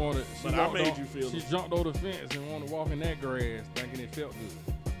 because you wanted. But I made you feel She it. jumped over the fence and wanted to walk in that grass, thinking it felt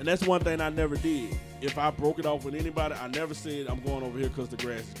good. And that's one thing I never did. If I broke it off with anybody, I never said I'm going over here because the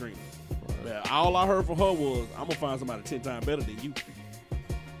grass is greener. But all I heard from her was, I'm going to find somebody 10 times better than you.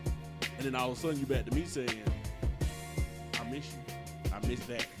 And then all of a sudden you back to me saying, I miss you. I miss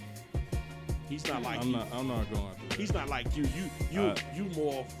that. He's not like you. I'm not going through that. He's not like you. You more, you know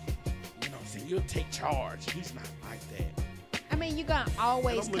what I'm saying, you'll take charge. He's not like that. I mean, you're gonna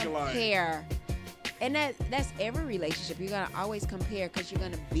always And I'm looking like- compare, and that's every relationship. You're gonna always compare because you're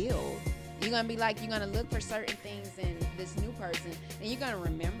gonna build. You're gonna be like, you're gonna look for certain things in this new person, and you're gonna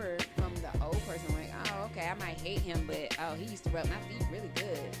remember from the old person, like, oh, okay, I might hate him, but oh, he used to rub my feet really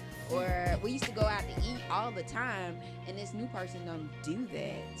good, or we used to go out to eat all the time, and this new person don't do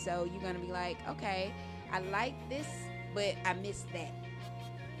that. So you're gonna be like, okay, I like this, but I miss that.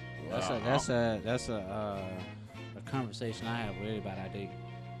 That's a conversation I have with everybody I date.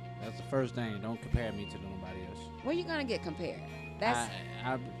 That's the first thing. Don't compare me to nobody else. Where you gonna get compared? That's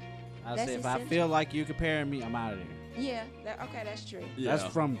I that's say if I essential. feel like you comparing me, I'm out of there. yeah. Okay, that's true. Yeah.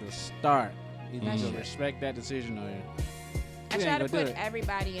 That's from the start. You That's need to true. respect that decision or I we try ain't to gonna do put it.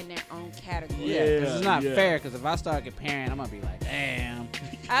 everybody in their own category. Yeah. 'cause it's not yeah. fair. Because if I start comparing, I'm gonna be like, damn.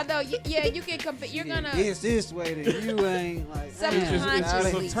 Although, you can compare. You're you gonna did this way that you ain't like.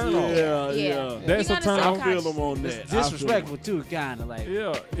 subconsciously. It's a turn off. Yeah, Yeah. yeah. That's You're a gonna turn I off. feel them on that. It's I feel 'em. disrespectful too, kind of like.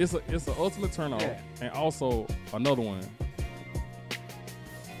 Yeah, it's an ultimate turn off. Yeah. And also another one.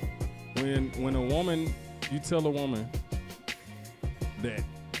 When a woman, you tell a woman that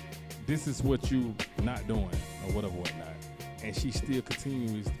this is what you not doing or whatnot, and she still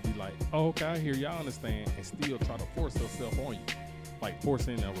continues to be like, oh, okay, I hear y'all understand, and still try to force herself on you, like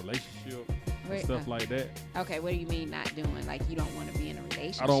forcing a relationship and Wait, stuff like that. Okay, what do you mean not doing? Like you don't want to be in a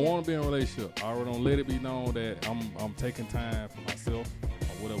relationship? I don't want to be in a relationship. I already don't let it be known that I'm taking time for myself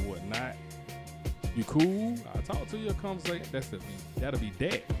or whatnot. You cool? I talk to you, conversation. That'll be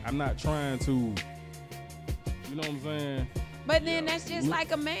that. I'm not trying to. You know what I'm saying? But then that's just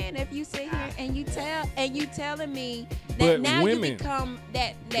like a man. If you sit here and you telling me that But now women- you become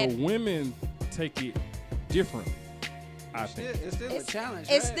that The women take it different. I think. It's still It's- a challenge.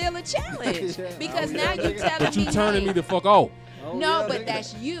 it's right? still a challenge Yeah. because Oh, now yeah, you nigga. telling But you me turning hey, me the fuck off. Oh, no, yeah, but nigga.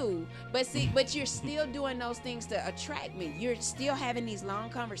 that's you. But see, but you're still doing those things to attract me. You're still having these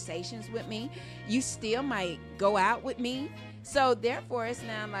long conversations with me. You still might go out with me. So therefore, it's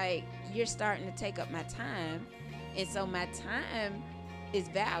now like you're starting to take up my time, and so my time is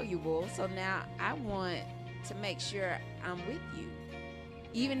valuable. So now I want to make sure I'm with you.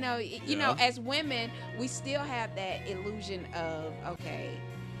 Even though, you know, as women, we still have that illusion of, okay,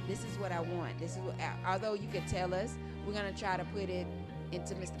 this is what I want. This is what, although you could tell us, we're going to try to put it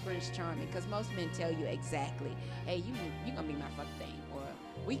into Mr. Prince Charming, because most men tell you exactly, hey, you going to be my fuck thing, or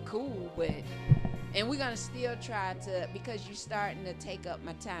we cool, but, and we're going to still try to, because you're starting to take up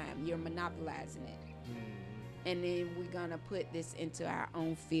my time. You're monopolizing it. And then we're going to put this into our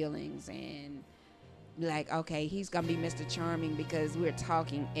own feelings and like, okay, he's going to be Mr. Charming because we're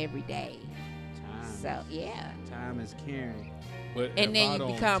talking every day. Time. So, yeah. Time is caring. But And if then I you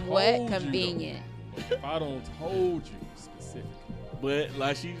done become told what? you, though, Convenient. if I don't told you specifically, But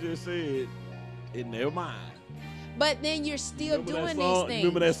like she just said, in their mind. But then you're still Remember doing that these song? things.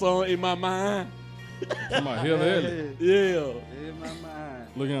 Remember that song, In My Mind? come on, hell, hell. Yeah. In my mind.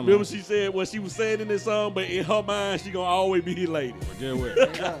 Look at Remember me. she said what she was saying in this song, but in her mind, she gonna always be his lady. Get what?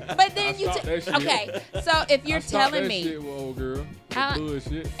 But then you stopped that shit. okay. So if you're I stopped telling that me, shit with old girl. Uh,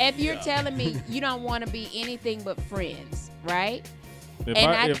 Bullshit. if you're telling me you don't want to be anything but friends, right? If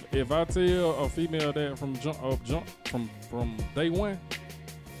and I I- if I tell a female that from day one,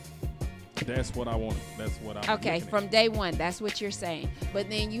 that's what I want. That's what I'm Okay, looking from day one, that's what you're saying. But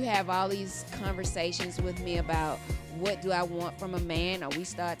then you have all these conversations with me about what do I want from a man, or we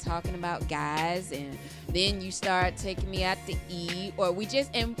start talking about guys, and then you start taking me out to eat, or we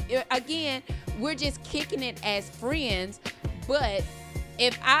just, and again, we're just kicking it as friends. But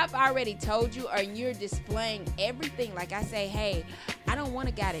if I've already told you, or you're displaying everything, like I say, hey, I don't want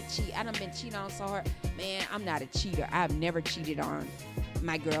a guy to cheat. I done been cheated on so hard. Man, I'm not a cheater. I've never cheated on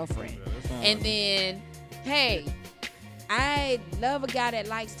my girlfriend. Yeah, that sound And like- then, hey, I love a guy that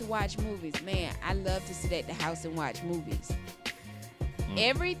likes to watch movies. Man, I love to sit at the house and watch movies.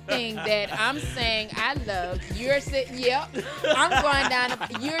 Everything that I'm saying I love, you're sitting, yep, I'm going down,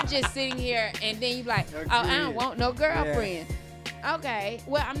 you're just sitting here, and then you're like, oh, I don't want no girlfriend. Okay,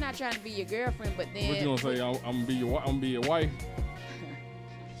 well, I'm not trying to be your girlfriend, but then. What you gonna say? I'm gonna be your I'm gonna be your wife.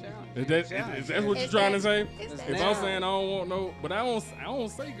 Is that what you're It's trying to that- say? it's If that- I'm saying I don't want no, but I don't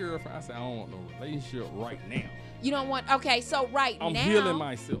say girlfriend. I say I don't want no relationship right now. You don't want, okay, so right I'm now. healing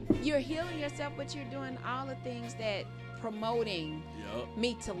myself. You're healing yourself, but you're doing all the things that promoting Yup.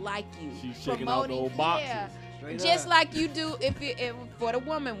 me to like you. She's checking out the old boxes. Yeah. Straight Just up. like you do if for the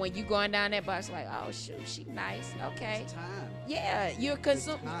woman when you going down that box, like, oh shoot, she nice. Okay. It's time. Yeah, you're It's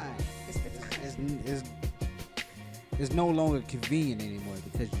consuming. time. It's the time. It's no longer convenient anymore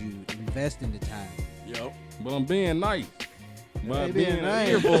because you invest in the time. Yup. But I'm being nice. But ain't I'm being being nice.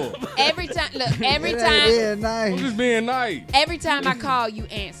 an earball. Every time, look, every It ain't time, being I'm nice. just being nice. every time I call, you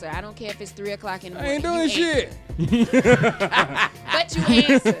answer. I don't care if it's 3 o'clock in the I morning. ain't you doing answer. shit. But you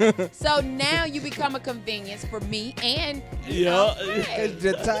answer. So now you become a convenience for me and you know, Yeah. hey. It's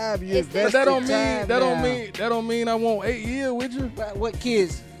the time you It's the- invest. But that don't in mean time that don't mean I want 8 years with you. But what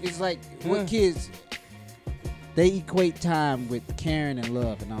kids? It's like Yeah. what kids? They equate time with caring and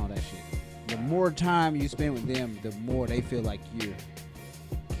love and all that shit. The more time you spend with them, the more they feel like you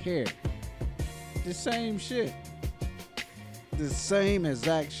care. The same shit. The same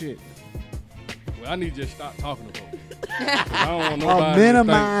exact shit. Well, I need you to stop talking to folks. I don't want Or nobody to think.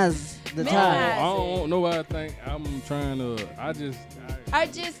 minimize the Minimize. time. I don't want nobody to think I'm trying to. I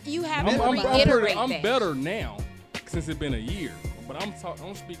just you have I'm, to I'm, reiterate I'm that. better now since it's been a year. But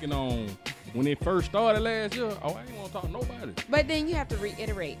I'm speaking on when it first started last year. Oh, I ain't want to talk to nobody. But then you have to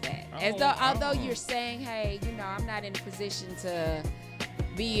reiterate that. As though, I although don't. you're saying, hey, you know, I'm not in a position to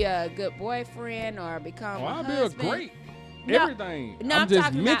be a good boyfriend or become Oh, a I'll be a husband. great No, everything. no, I'm I'm just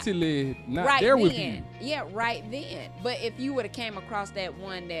talking about mentally not right there then. with you. Yeah, right then. But if you would have came across that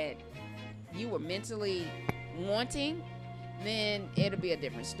one that you were mentally wanting, then it'll be a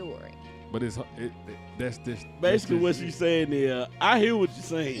different story. But that's this. Basically, what that's she's saying there, I hear what you're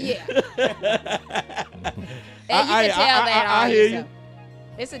saying. Yeah. And you can tell that I all hear yourself.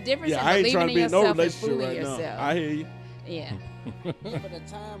 It's a difference Yeah, in I ain't believing trying to in be in no yourself and relationship fooling right yourself. now. I hear you. Yeah. Yeah, but the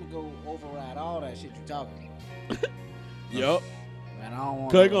time go override all that shit you talking about. Yup. Man, I don't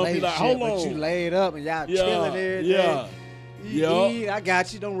want Cause no it gonna be like, relationship, hold but on. you laid up and y'all Yeah. chilling there. Yeah. Yup. I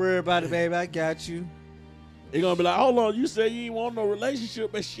got you. Don't worry about it, baby. I got you. They're gonna be like, hold on, you say you ain't want no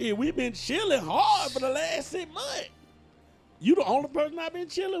relationship, but shit, we been chilling hard for the last 6 months. You the only person I've been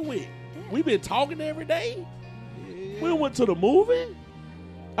chilling with. We been talking every day. We went to the movie.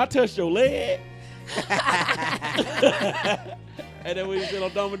 I touched your leg. And then when you said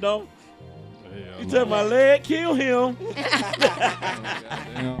on Dumb and Dumb, you touched my leg, kill him.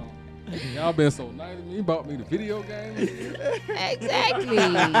 Damn. Y'all been so nice to me. You bought me the video game. Exactly.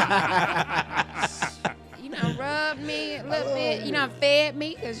 You know, rubbed me a little bit. You know, fed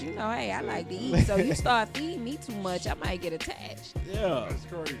me because you know, hey, I like to eat. So you start feeding me too much, I might get attached. Yeah. That's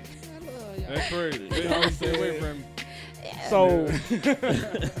crazy. I love y'all. That's crazy. They always stay away from me. Yeah. So,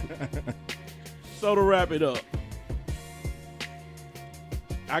 so to wrap it up,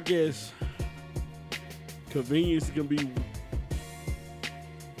 I guess convenience can be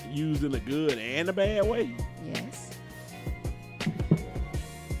used in a good and a bad way. Yes.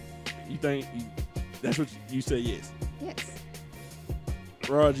 You think that's what you say? Yes. Yes.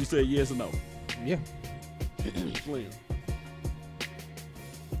 Raj, you said yes or no? Yeah. Slim.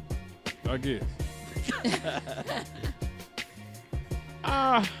 I guess.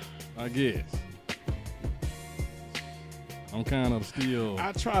 Ah, I guess. I'm kind of still.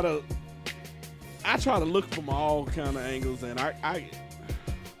 I try to look from all kind of angles, and I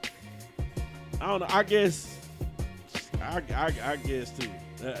don't know. I guess too.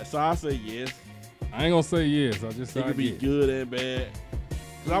 So I say yes. I ain't gonna say yes. I just say It I could be guess. good and bad.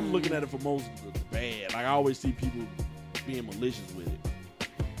 Cause I'm looking at it for most of the bad. Like I always see people being malicious with it.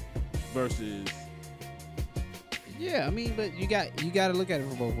 Versus, Yeah, I mean, but you got to look at it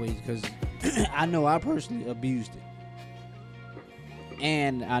from both ways because I know I personally abused it,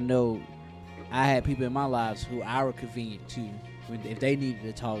 and I know I had people in my lives who I were convenient to if they needed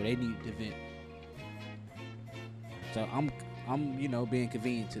to talk, they needed to vent. So I'm being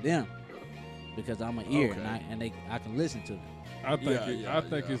convenient to them because I'm an ear Okay. and I can listen to them. I think Yeah, I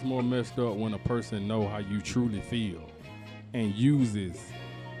think it's more messed up when a person know how you truly feel and uses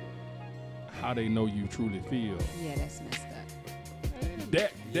how they know you truly feel. Yeah, that's messed up.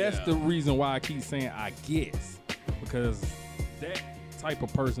 That's Yeah. the reason why I keep saying I guess, because that type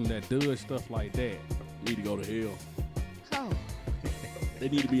of person that does stuff like that, need to go to hell. Oh, They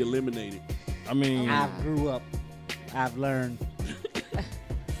need to be eliminated. I mean, Oh. I grew up, I've learned.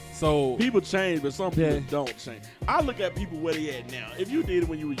 so People change, but some people Yeah. don't change. I look at people where they at now. If you did it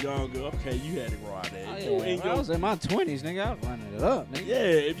when you were younger, okay, you had to grow out there. If you in When I your, was in my 20s, nigga, I was running it up, nigga. yeah,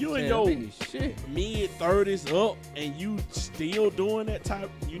 if you in Said, your nigga, shit. mid 30s up and you still doing that type,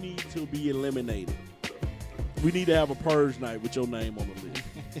 you need to be eliminated. We need to have a purge night with your name on the list.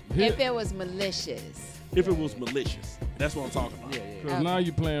 if it was malicious. If it was malicious, that's what I'm talking about. Yeah, yeah. because now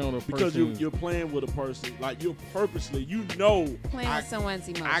you playing on a person. Because you're playing with a person, like you're purposely, Playing with someone's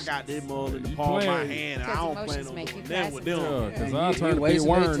emotions. I got them all in the You palm of my playing- hand, and I Because don't plan emotions on make doing you that with passive. them. because Yeah, I you turn to big wasting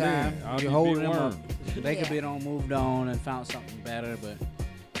their worm time. then. I'll You be holding big them worm. up. They could be done moved on and found something better, but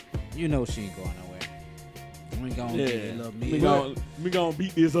you know she ain't going nowhere. We gonna get a little we meat. gonna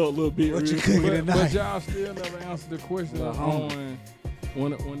beat this up a little bit. What real you quick. cooking? But y'all still never answered the question Well, on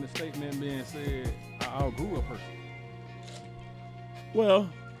when the statement being said, I outgrew a person. Well,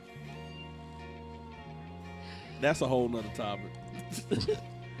 that's a whole nother topic.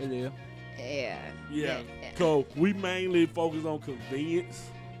 It is. Yeah. Yeah, so we mainly focus on convenience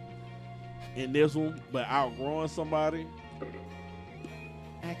in this one, but outgrowing somebody,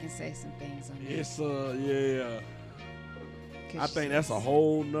 I can say some things on that. it's yeah. 'Cause I think that's a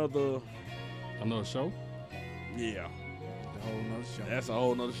whole nother Another show? yeah. The whole nother show. That's a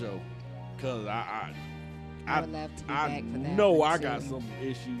whole nother show. Cause I would love to be I back for that. know one, I too. got some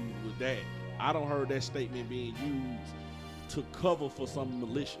issues with that. I don't heard that statement being used to cover for something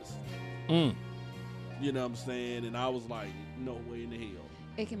malicious. Mm. You know what I'm saying? And I was like, no way in the hell.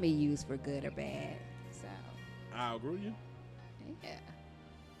 It can be used for good or bad. So, I agree with you. yeah.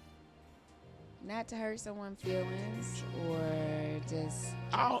 Not to hurt someone's feelings or just.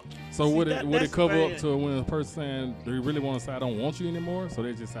 So See, would that- it that's cover bad. up to when a person saying they really want to say I don't want you anymore? So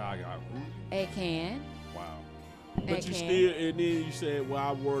they just say I outgrew you? It can. Wow. But It you can. still, and then you said,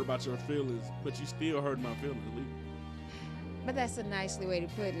 well, I'm worried about your feelings, but you still hurt my feelings. But that's a nicely way to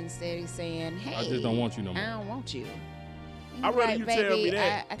put it instead of saying, hey. I just don't want you no more. I don't want you. I'd rather you tell me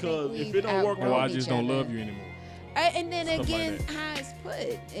that, I think 'cause if we've it don't work Or out- outgrown I just each don't other. love you anymore. And then Stuff like again, that. how it's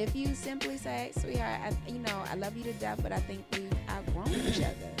put, if you simply say, sweetheart, I love you to death, but I think we've outgrown each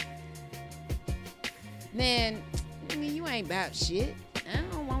other. Then, I mean, you ain't about shit. I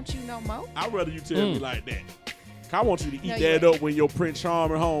don't want you no more. I'd rather you tell me like that. I want you to eat No, that you up when your Prince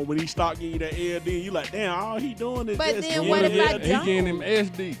Charming home, when he start giving you that LD. You like, damn, all he doing is But just then giving what you if I LD. He getting him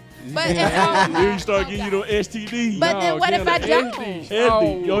SD. But He if getting I- him Then you start getting you the STD. But then what if I getting don't? the SD.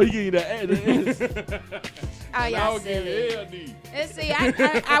 LD. Yo, he give you the Oh, y'all I'll silly. get LD. And see,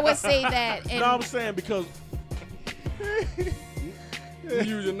 I would say that. And No, I'm saying because You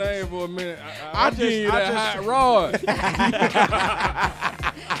use your name for a minute. I'm just- giving you I that just- hot rod.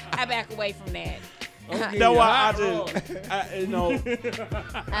 I back away from that. I'm giving that's you why hot I rod. just, I know,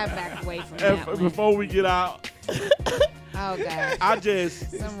 I back away from that one. before we get out, Oh, God. I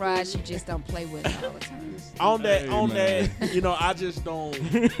just, Some rods you just don't play with all the time. on that, Hey, man. you know, I just don't.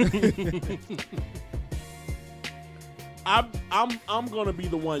 I'm gonna be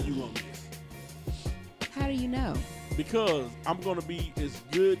the one you gonna miss How do you know? because I'm gonna be as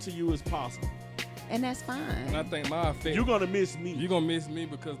good to you as possible. And that's And I fine. think my effect, You're gonna miss me. you're going to miss me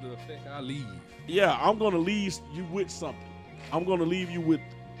because the effect I leave. Yeah, I'm gonna leave you with something. I'm gonna leave you with.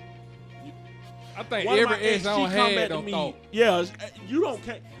 I think One of every my ex I she don't come had back to don't me. thought. Yeah, you don't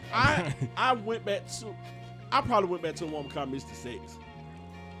care. I went back to. I probably went back to a woman called Mr. Sex.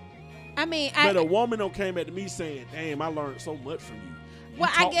 I mean, But a woman don't came back to me saying, "Damn, I learned so much from you." You well,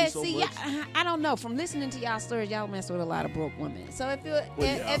 I taught me guess, so see, much." I don't know. From listening to y'all stories, y'all mess with a lot of broke women. So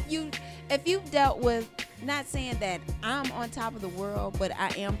yeah. if you've dealt with, not saying that I'm on top of the world, but I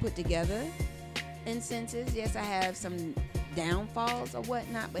am put together in senses. Yes, I have some downfalls or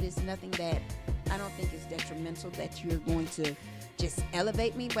whatnot, but it's nothing that I don't think is detrimental that you're going to just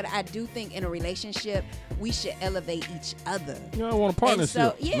elevate me, but I do think in a relationship we should elevate each other. You know, I want a partnership,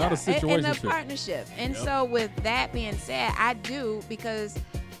 And so, yeah, not a situation. and a partnership. And so with that being said, I do, because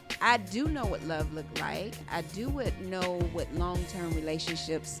I do know what love look like. I do know what long-term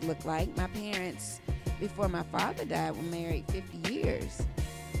relationships look like. My parents, before my father died, were married 50 years.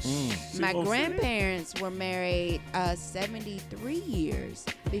 My grandparents were married 73 years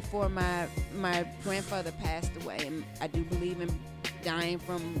before my grandfather passed away, and I do believe in dying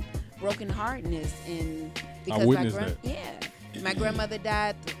from brokenheartedness. And because witnessed that. my grandmother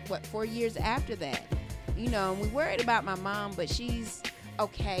died 4 years after that. You know, and we worried about my mom, but she's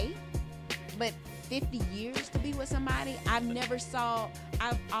okay. But 50 years to be with somebody,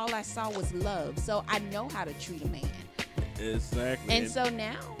 all I saw was love. So I know how to treat a man. Exactly. And so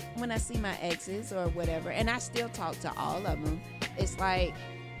now, when I see my exes or whatever, and I still talk to all of them, it's like,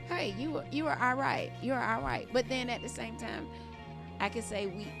 hey, you were all right. You were all right. But then at the same time, I can say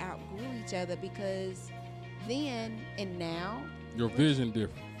we outgrew each other, because then and now, Your vision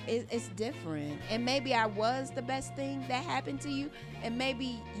different. it's different. And maybe I was the best thing that happened to you, and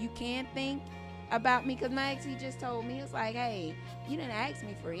maybe you can think about me, because my ex, he just told me, it's like, hey, you didn't ask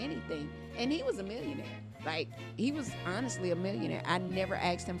me for anything. And he was a millionaire. Like, he was honestly a millionaire. I never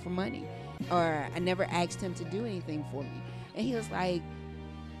asked him for money, or I never asked him to do anything for me. And he was like,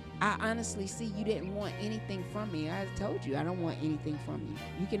 I honestly see you didn't want anything from me. I told you I don't want anything from you.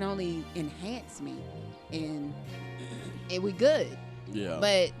 You can only enhance me, and we good. Yeah.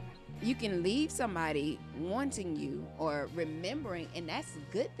 But you can leave somebody wanting you or remembering, and that's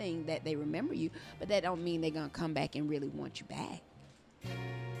a good thing that they remember you, but that don't mean they're going to come back and really want you back.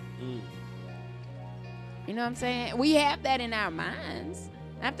 You know what I'm saying? We have that in our minds.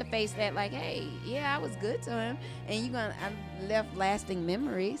 I have to face that, like, hey, yeah, I was good to him, and I left lasting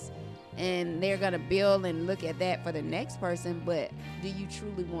memories, and they're going to build and look at that for the next person, but do you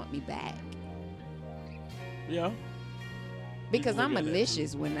truly want me back? Yeah. Because Look I'm at that.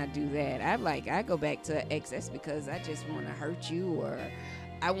 malicious when I do that. I go back to excess because I just want to hurt you, or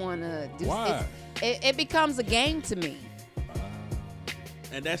I want to do. Why? It becomes a game to me.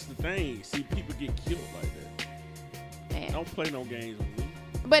 And that's the thing. See, people get killed like that. Man. Don't play no games with me.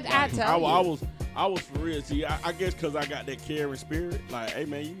 But I Like, tell you, I was for real. See, I guess because I got that caring spirit. Like, hey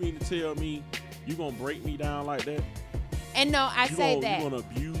man, you mean to tell me you gonna break me down like that? and no, I say You that gonna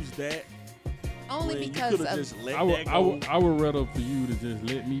abuse that? only when because you could have of. just let I would, that I go. would, I would rather for you to just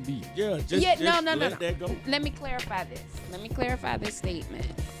let me be. Yeah, just No. let that go. Let me clarify this. Let me clarify this statement.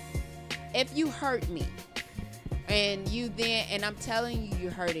 If you hurt me, and I'm telling you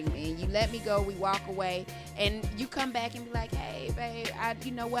you're hurting me, and you let me go, we walk away, and you come back and be like, hey, babe,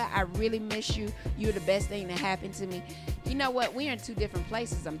 you know what? I really miss you. You're the best thing that happened to me. You know what? We're in two different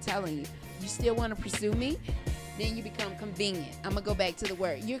places, I'm telling you. You still want to pursue me? Then you become convenient. I'm going to go back to the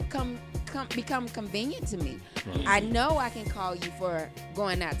word. You become convenient to me. Right. I know I can call you for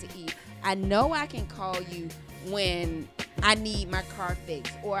going out to eat. I know I can call you when I need my car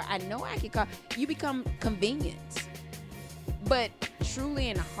fixed, or I know I can call. You become convenience. But truly,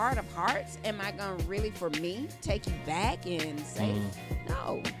 in the heart of hearts, am I gonna really, for me, take you back and say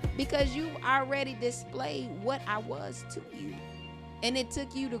no? Because you already displayed what I was to you, and it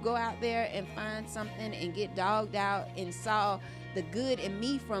took you to go out there and find something and get dogged out and saw the good in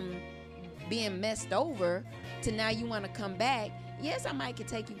me from being messed over to now you want to come back. Yes, I might could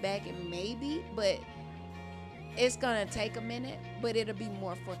take you back, and maybe, but it's gonna take a minute, but it'll be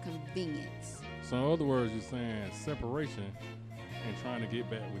more for convenience. So in other words, you're saying separation and trying to get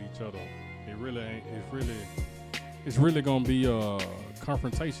back with each other. It really ain't. It's really gonna be a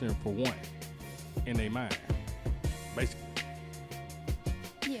confrontation for one in their mind, basically.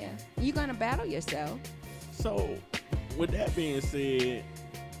 Yeah, you're gonna battle yourself. So, with that being said,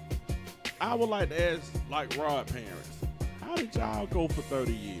 I would like to ask, like Rod parents, how did y'all go for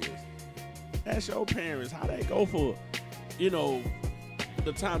 30 years? Ask your parents how they go for,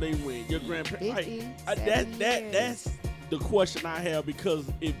 the time they went. Your grandparents, 50, like 70 that's the question I have, because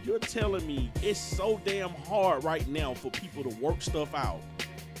if you're telling me it's so damn hard right now for people to work stuff out,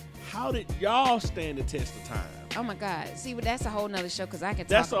 how did y'all stand the test of time? Oh my God! See, but that's a whole nother show because I can talk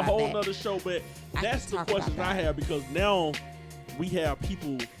That's a about whole that. nother show, but I that's can the talk about questions I that. have, because now we have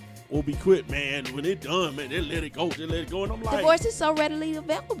people will be quit, man. When it done, man, they let it go, they let it go, and I'm like, Divorce is so readily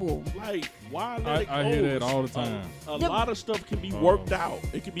available. like, why let it go? I hear that all the time. A The- lot of stuff can be worked out.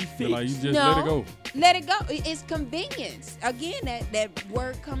 It can be They're fixed. like, you just No. let it go. Let it go. It's convenience. Again, that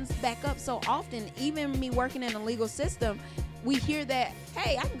word comes back up so often. Even me working in the legal system, we hear that,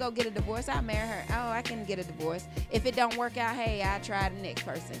 hey, I can go get a divorce. I'll marry her. Oh, I can get a divorce. If it don't work out, hey, I'll try the next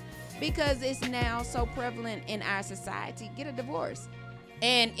person. because it's now so prevalent in our society. Get a divorce.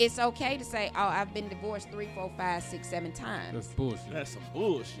 And it's okay to say, oh, I've been divorced 3, 4, 5, 6, 7 times. That's bullshit. That's some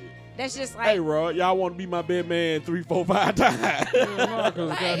bullshit. That's just Hey, like, Rod, y'all want to be my bed man 3, 4, 5 times? Yeah, because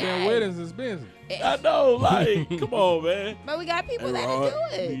Like, goddamn hey. weddings is expensive. I know, like, come on, man. but we got people Hey, that Rod,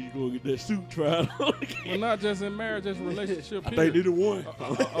 do it. you need to go get that suit tried on Well, again. not just in marriage, just relationship. I think period. they the one.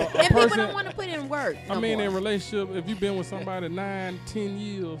 And people don't want to put in work. I no mean, more. in relationship, if you've been with somebody 9, 10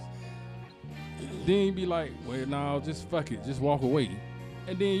 years, then you be like, well, no, just fuck it, just walk away.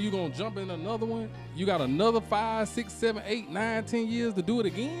 And then you gonna jump in another one. You got another 5, 6, 7, 8, 9, 10 years to do it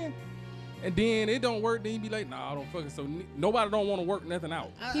again. And then it don't work. Then you be like, nah, I don't fuck it. So nobody don't want to work nothing out.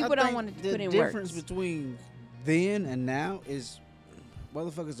 People don't think wanna put in The difference works. between then and now is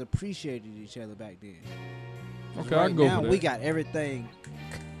motherfuckers appreciated each other back then. 'Cause Okay, I can go now for we that. got everything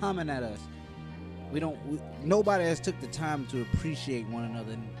coming at us. Nobody has took the time to appreciate one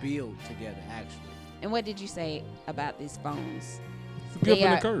another and build together. Actually, And what did you say about these phones? It's a gift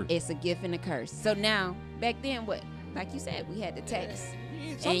and a curse. It's a gift and a curse. So now, back then, what? Like you said, we had the text.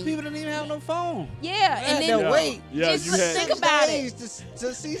 some And- people didn't even have no phone. Yeah, They and had then to wait. Yeah, just you had. think 6 about days it.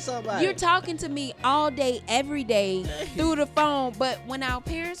 to see somebody. You're talking to me all day, every day through the phone. But when our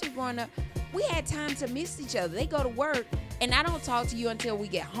parents were growing up, we had time to miss each other. They go to work, and I don't talk to you until we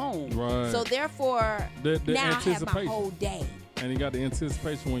get home. Right. So therefore, The now I have my anticipation. whole day. And you got the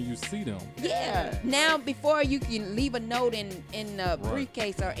anticipation when you see them. Yeah. Now, before you can leave a note in the Right.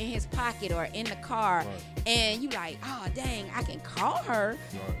 briefcase or in his pocket or in the car, Right. and you like, oh dang, I can call her,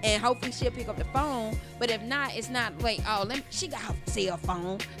 Right. and hopefully she'll pick up the phone. But if not, it's not like, oh, she got her cell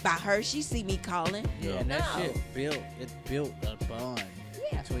phone by her. She see me calling. Yeah, and that No. shit built a bond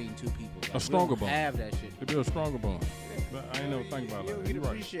Yeah. between two people. Like, A stronger we don't bond. have that shit. It builds a stronger bond. But I ain't never think about You it. don't get You're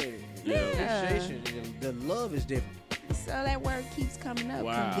right. appreciated. Yeah. Appreciation, the love is different. So that word keeps coming up.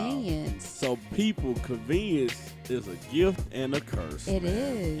 Wow. Convenience. So people, convenience is a gift and a curse. It man.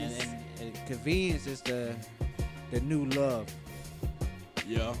 is. And convenience is the new love.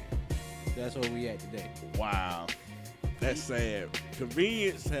 Yeah. That's where we at today. Wow. That's sad.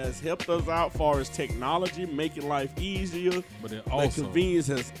 Convenience has helped us out far as technology, making life easier. But it But also convenience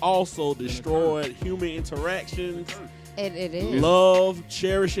has also destroyed human interactions, It is. love,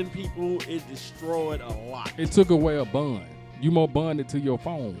 cherishing people. It destroyed a lot. it took away a bond. You more bonded to your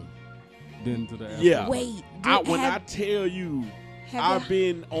phone than to the actual Yeah. person. Wait. When I have, tell you, have I've y'all-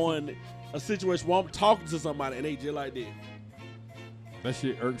 been on a situation where I'm talking to somebody and they just like this. That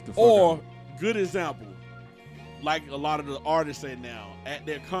shit irks the fuck Or, out. good example, like a lot of the artists say now, at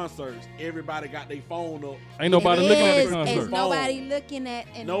their concerts, everybody got their phone up. Ain't nobody It looking at is. the It's concert. nobody looking at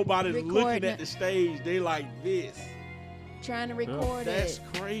and Nobody's looking recording at the stage. They like this. trying to record That's it.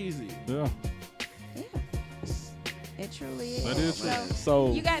 crazy. Yeah. Yeah. It truly is. That is true. So,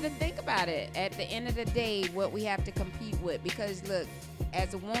 So you got to think about it. At the end of the day, what we have to compete with. Because look,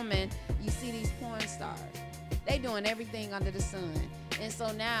 as a woman, you see these porn stars. They doing everything under the sun. And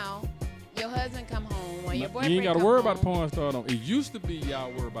so now, your husband come home or your You boyfriend ain't got to come worry home. about the porn star. Though. It used to be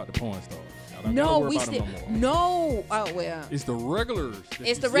y'all worry about the porn stars. Y'all don't No, gotta worry we about them still no more. no. Oh well. It's the regulars. that It's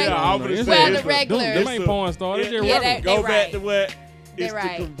you the see regulars. on Yeah, I there. was It's gonna say, Well, it's the regulars. Them ain't porn stars. It's just Yeah, regulars. go they back right. to what? They It's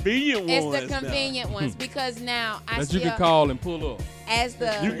right. the convenient It's ones the now. convenient ones because now I That you still, can call and pull up. as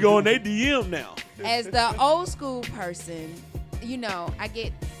the You can go in their DM now. as the old school person, you know, I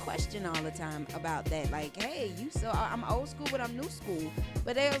get questioned all the time about that. Like, hey, I'm old school, but I'm new school.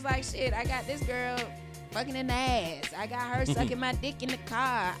 But they was like, shit, I got this girl fucking in the ass. I got her sucking my dick in the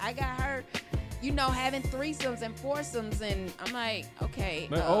car. I got her, you know, having threesomes and foursomes. And I'm like, okay.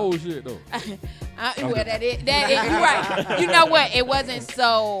 That old shit though. Well, that is, you're right. You know what? It wasn't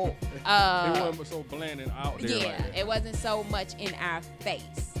so. It wasn't so bland and out there. Yeah, like that. it wasn't so much in our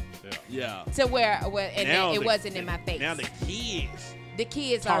face. Yeah. To where, and Now it the- wasn't in my face. Now the kids. The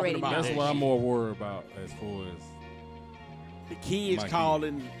kids talking already about know. That's that what I'm shit. more worried about as far as The kids My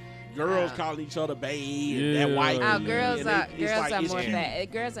calling, girls Uh, calling each other babe, Yeah. that wife. Oh, Yeah. girls And are it's girls like, are it's more cute.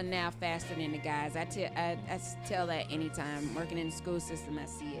 fast. Girls are now faster than the guys. I tell that anytime working in the school system. I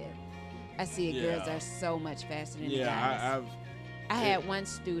see it. I see it. Girls Yeah. are so much faster than the Yeah, guys. I've I had one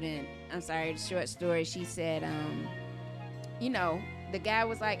student. I'm sorry, short story. She said, you know, the guy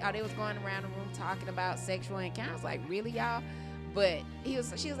was like, oh, they was going around the room talking about sexual encounter. I was like, really, y'all? But he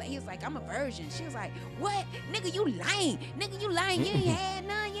was like, I'm a virgin. She was like, what? Nigga, you lying. Nigga, you lying. You ain't had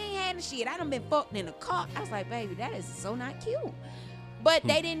none. You ain't had the shit. I done been fucked in a car. I was like, baby, that is so not cute. But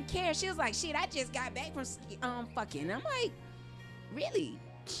they didn't care. She was like, shit, I just got back from fucking. I'm like, really?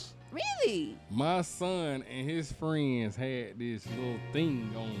 Really? my son and his friends had this little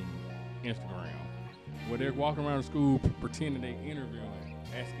thing on Instagram where they're walking around the school pretending they interviewing,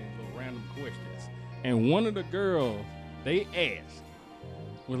 asking little random questions. And one of the girls they asked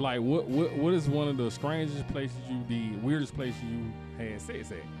was like, what is one of the strangest places the weirdest places you had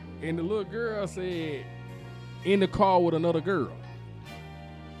sex at? And the little girl said, in the car with another girl.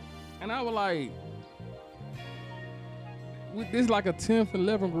 And I was like, this is like a 10th,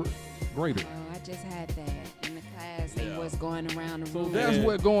 11th grader. Oh, I just had that in the class. They was going around the So room. that's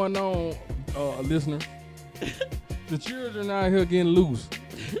what's going on, listeners. The children out here getting loose.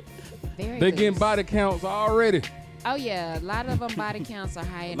 Very They getting loose. body counts already. Oh yeah, a lot of them body counts are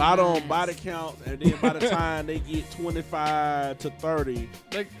higher. A lot of them body counts, and then by the time they get 25 to 30,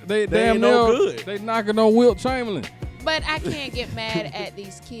 They ain't damn no near good. they knocking on Wilt Chamberlain. But I can't get mad at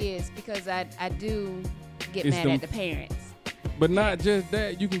these kids because I do get It's mad them- at the parents. But not just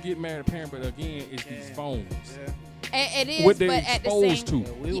that, you can get mad at parents, but again, it's these phones. And it is, What they but at the exposed same, to.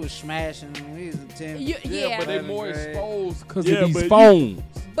 Yeah, we was smashing. We was a 10. Yeah, But they 11th more grade. exposed because Yeah, of but these you- phones.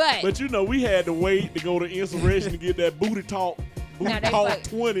 but but you know, we had to wait to go to Insurrection to get that Booty Talk Now they fuck-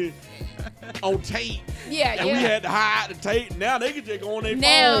 20 on tape. yeah, And we yeah. had to hide the tape. Now they can just go on their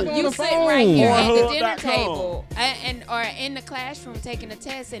Now phone. you the sit phone. right here at the dinner Pornhub.com. table and or in the classroom taking a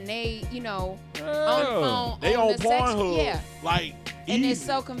test, and they, on the Yeah. phone They on on the section, Pornhub. yeah, Like, and it's easy.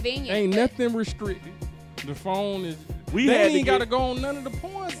 so convenient. Ain't but- nothing restricted. The phone is. We They had to ain't got to get- go on none of the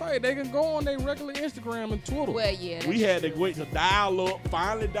porn site. They can go on their regular Instagram and Twitter. Well, yeah, that's We had to true. wait to dial up,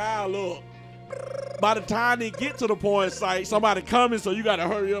 finally dial up. By the time they get to the porn site, somebody coming, so you got to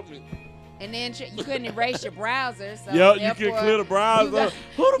hurry up. And then you couldn't erase your browser, so Yeah, you can therefore clear the browser. you got-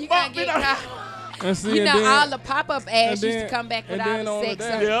 Who the you fuck gotta did get I? caught. And see, You and know, then, all the pop-up ads and used then- to come back with and all then the on sex.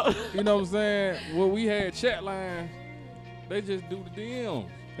 that- Yeah. you know what I'm saying? Well, we had chat lines. They just do the DMs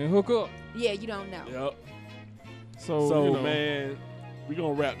and hook up. Yeah, you don't know. Yep. So, So, you know, man, we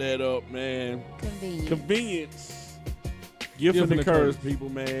going to wrap that up, man. Convenient. Convenience. Gift and and the the curse, curse. people,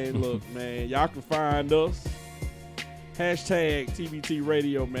 man. Look, man, y'all can find us. Hashtag TBT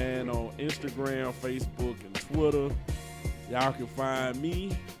Radio, man, on Instagram, Facebook, and Twitter. Y'all can find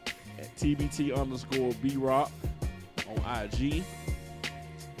me at TBT_BRock on IG.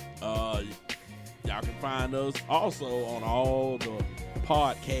 Y'all can find us also on all the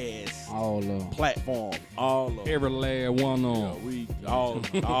podcast All of them. platforms. All of them. every last one Yeah, on. we all them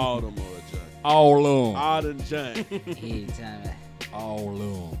junk. All of them. All them junk. Every time. All of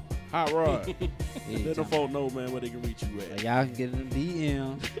them. Hot Rod. Every Let the time. folk know, man, where they can reach you So at. y'all can get in the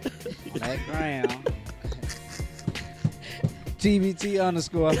DM. Background.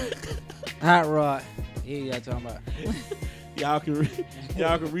 TBT_Hot Rod. Yeah, y'all talking about. Y'all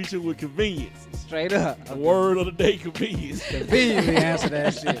can reach it with convenience. Straight up. The word of the day, convenience. Conveniently answer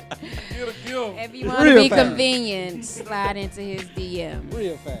that shit. Get a gift. If you want to Real be fast. convenient, slide into his DM.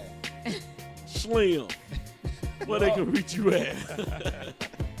 Real fast. Slim. Where they can reach you at.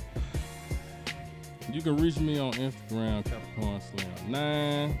 You can reach me on Instagram, Capricorn Slim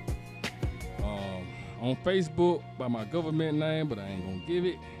 9. On Facebook by my government name, but I ain't gonna give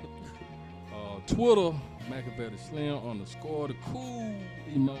it. Twitter, Machiavelli Slim _ the cool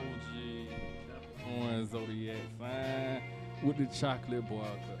emoji, Capricorn Zodiac sign with the chocolate boy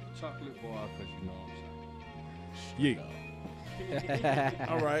cut. Chocolate boy cut, you know what I'm saying? Yeah.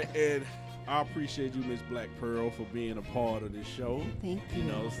 All right, and I appreciate you, Miss Black Pearl, for being a part of this show. Thank You you.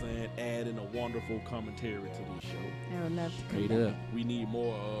 know what I'm saying? Adding a wonderful commentary to this show. I would love to come Straight back. up. We need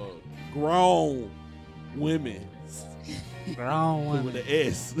more grown women Grown with women. the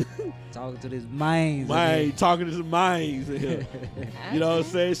S. Talking to this minds. Mind, talking to some minds in here. You know what I'm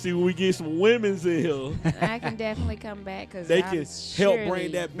saying? See, when we get some women's in here, I can definitely come back because They can help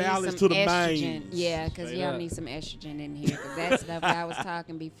bring that balance to the minds. Yeah, because Straight y'all up. need some estrogen in here. Because that stuff I was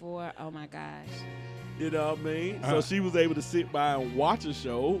talking before. Oh my gosh. you know what I mean? So she was able to sit by and watch a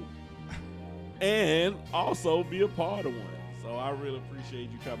show and also be a part of one. So I really appreciate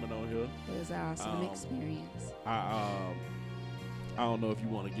you coming on here. It was an awesome Um, experience. I don't know if you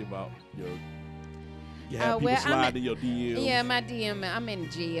want to give out your. You have people Well, slide in your DMs. Yeah, my DM, I'm in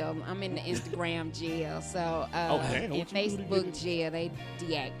jail. I'm in the Instagram jail. So damn, what in you do to Facebook get jail, they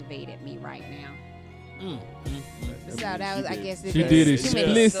deactivated me right now. So mean, that was, she I did- guess, if She it's did too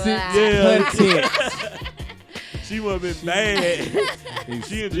many explicit slides. content. She would have been mad.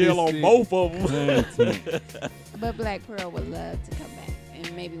 She in jail on both of them. Content. But Black Pearl would love to come back,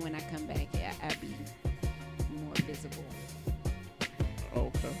 and maybe when I come back, I'll be more visible.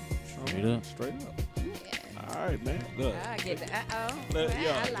 Okay. Straight up. Straight up. Yeah. All right, man. Good. I get the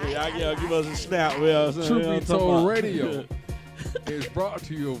Yeah, give us a snap. Well, Truth Be Told Radio is brought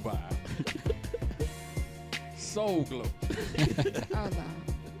to you by Soul Glow. Oh, Lord.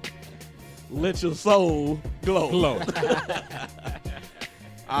 Let your soul glow. Glow.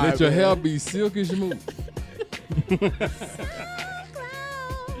 All Let right, your man. hair be silky smooth.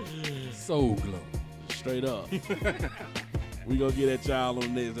 Soul glow. Straight up. We gonna get at y'all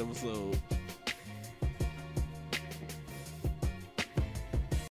on the next episode.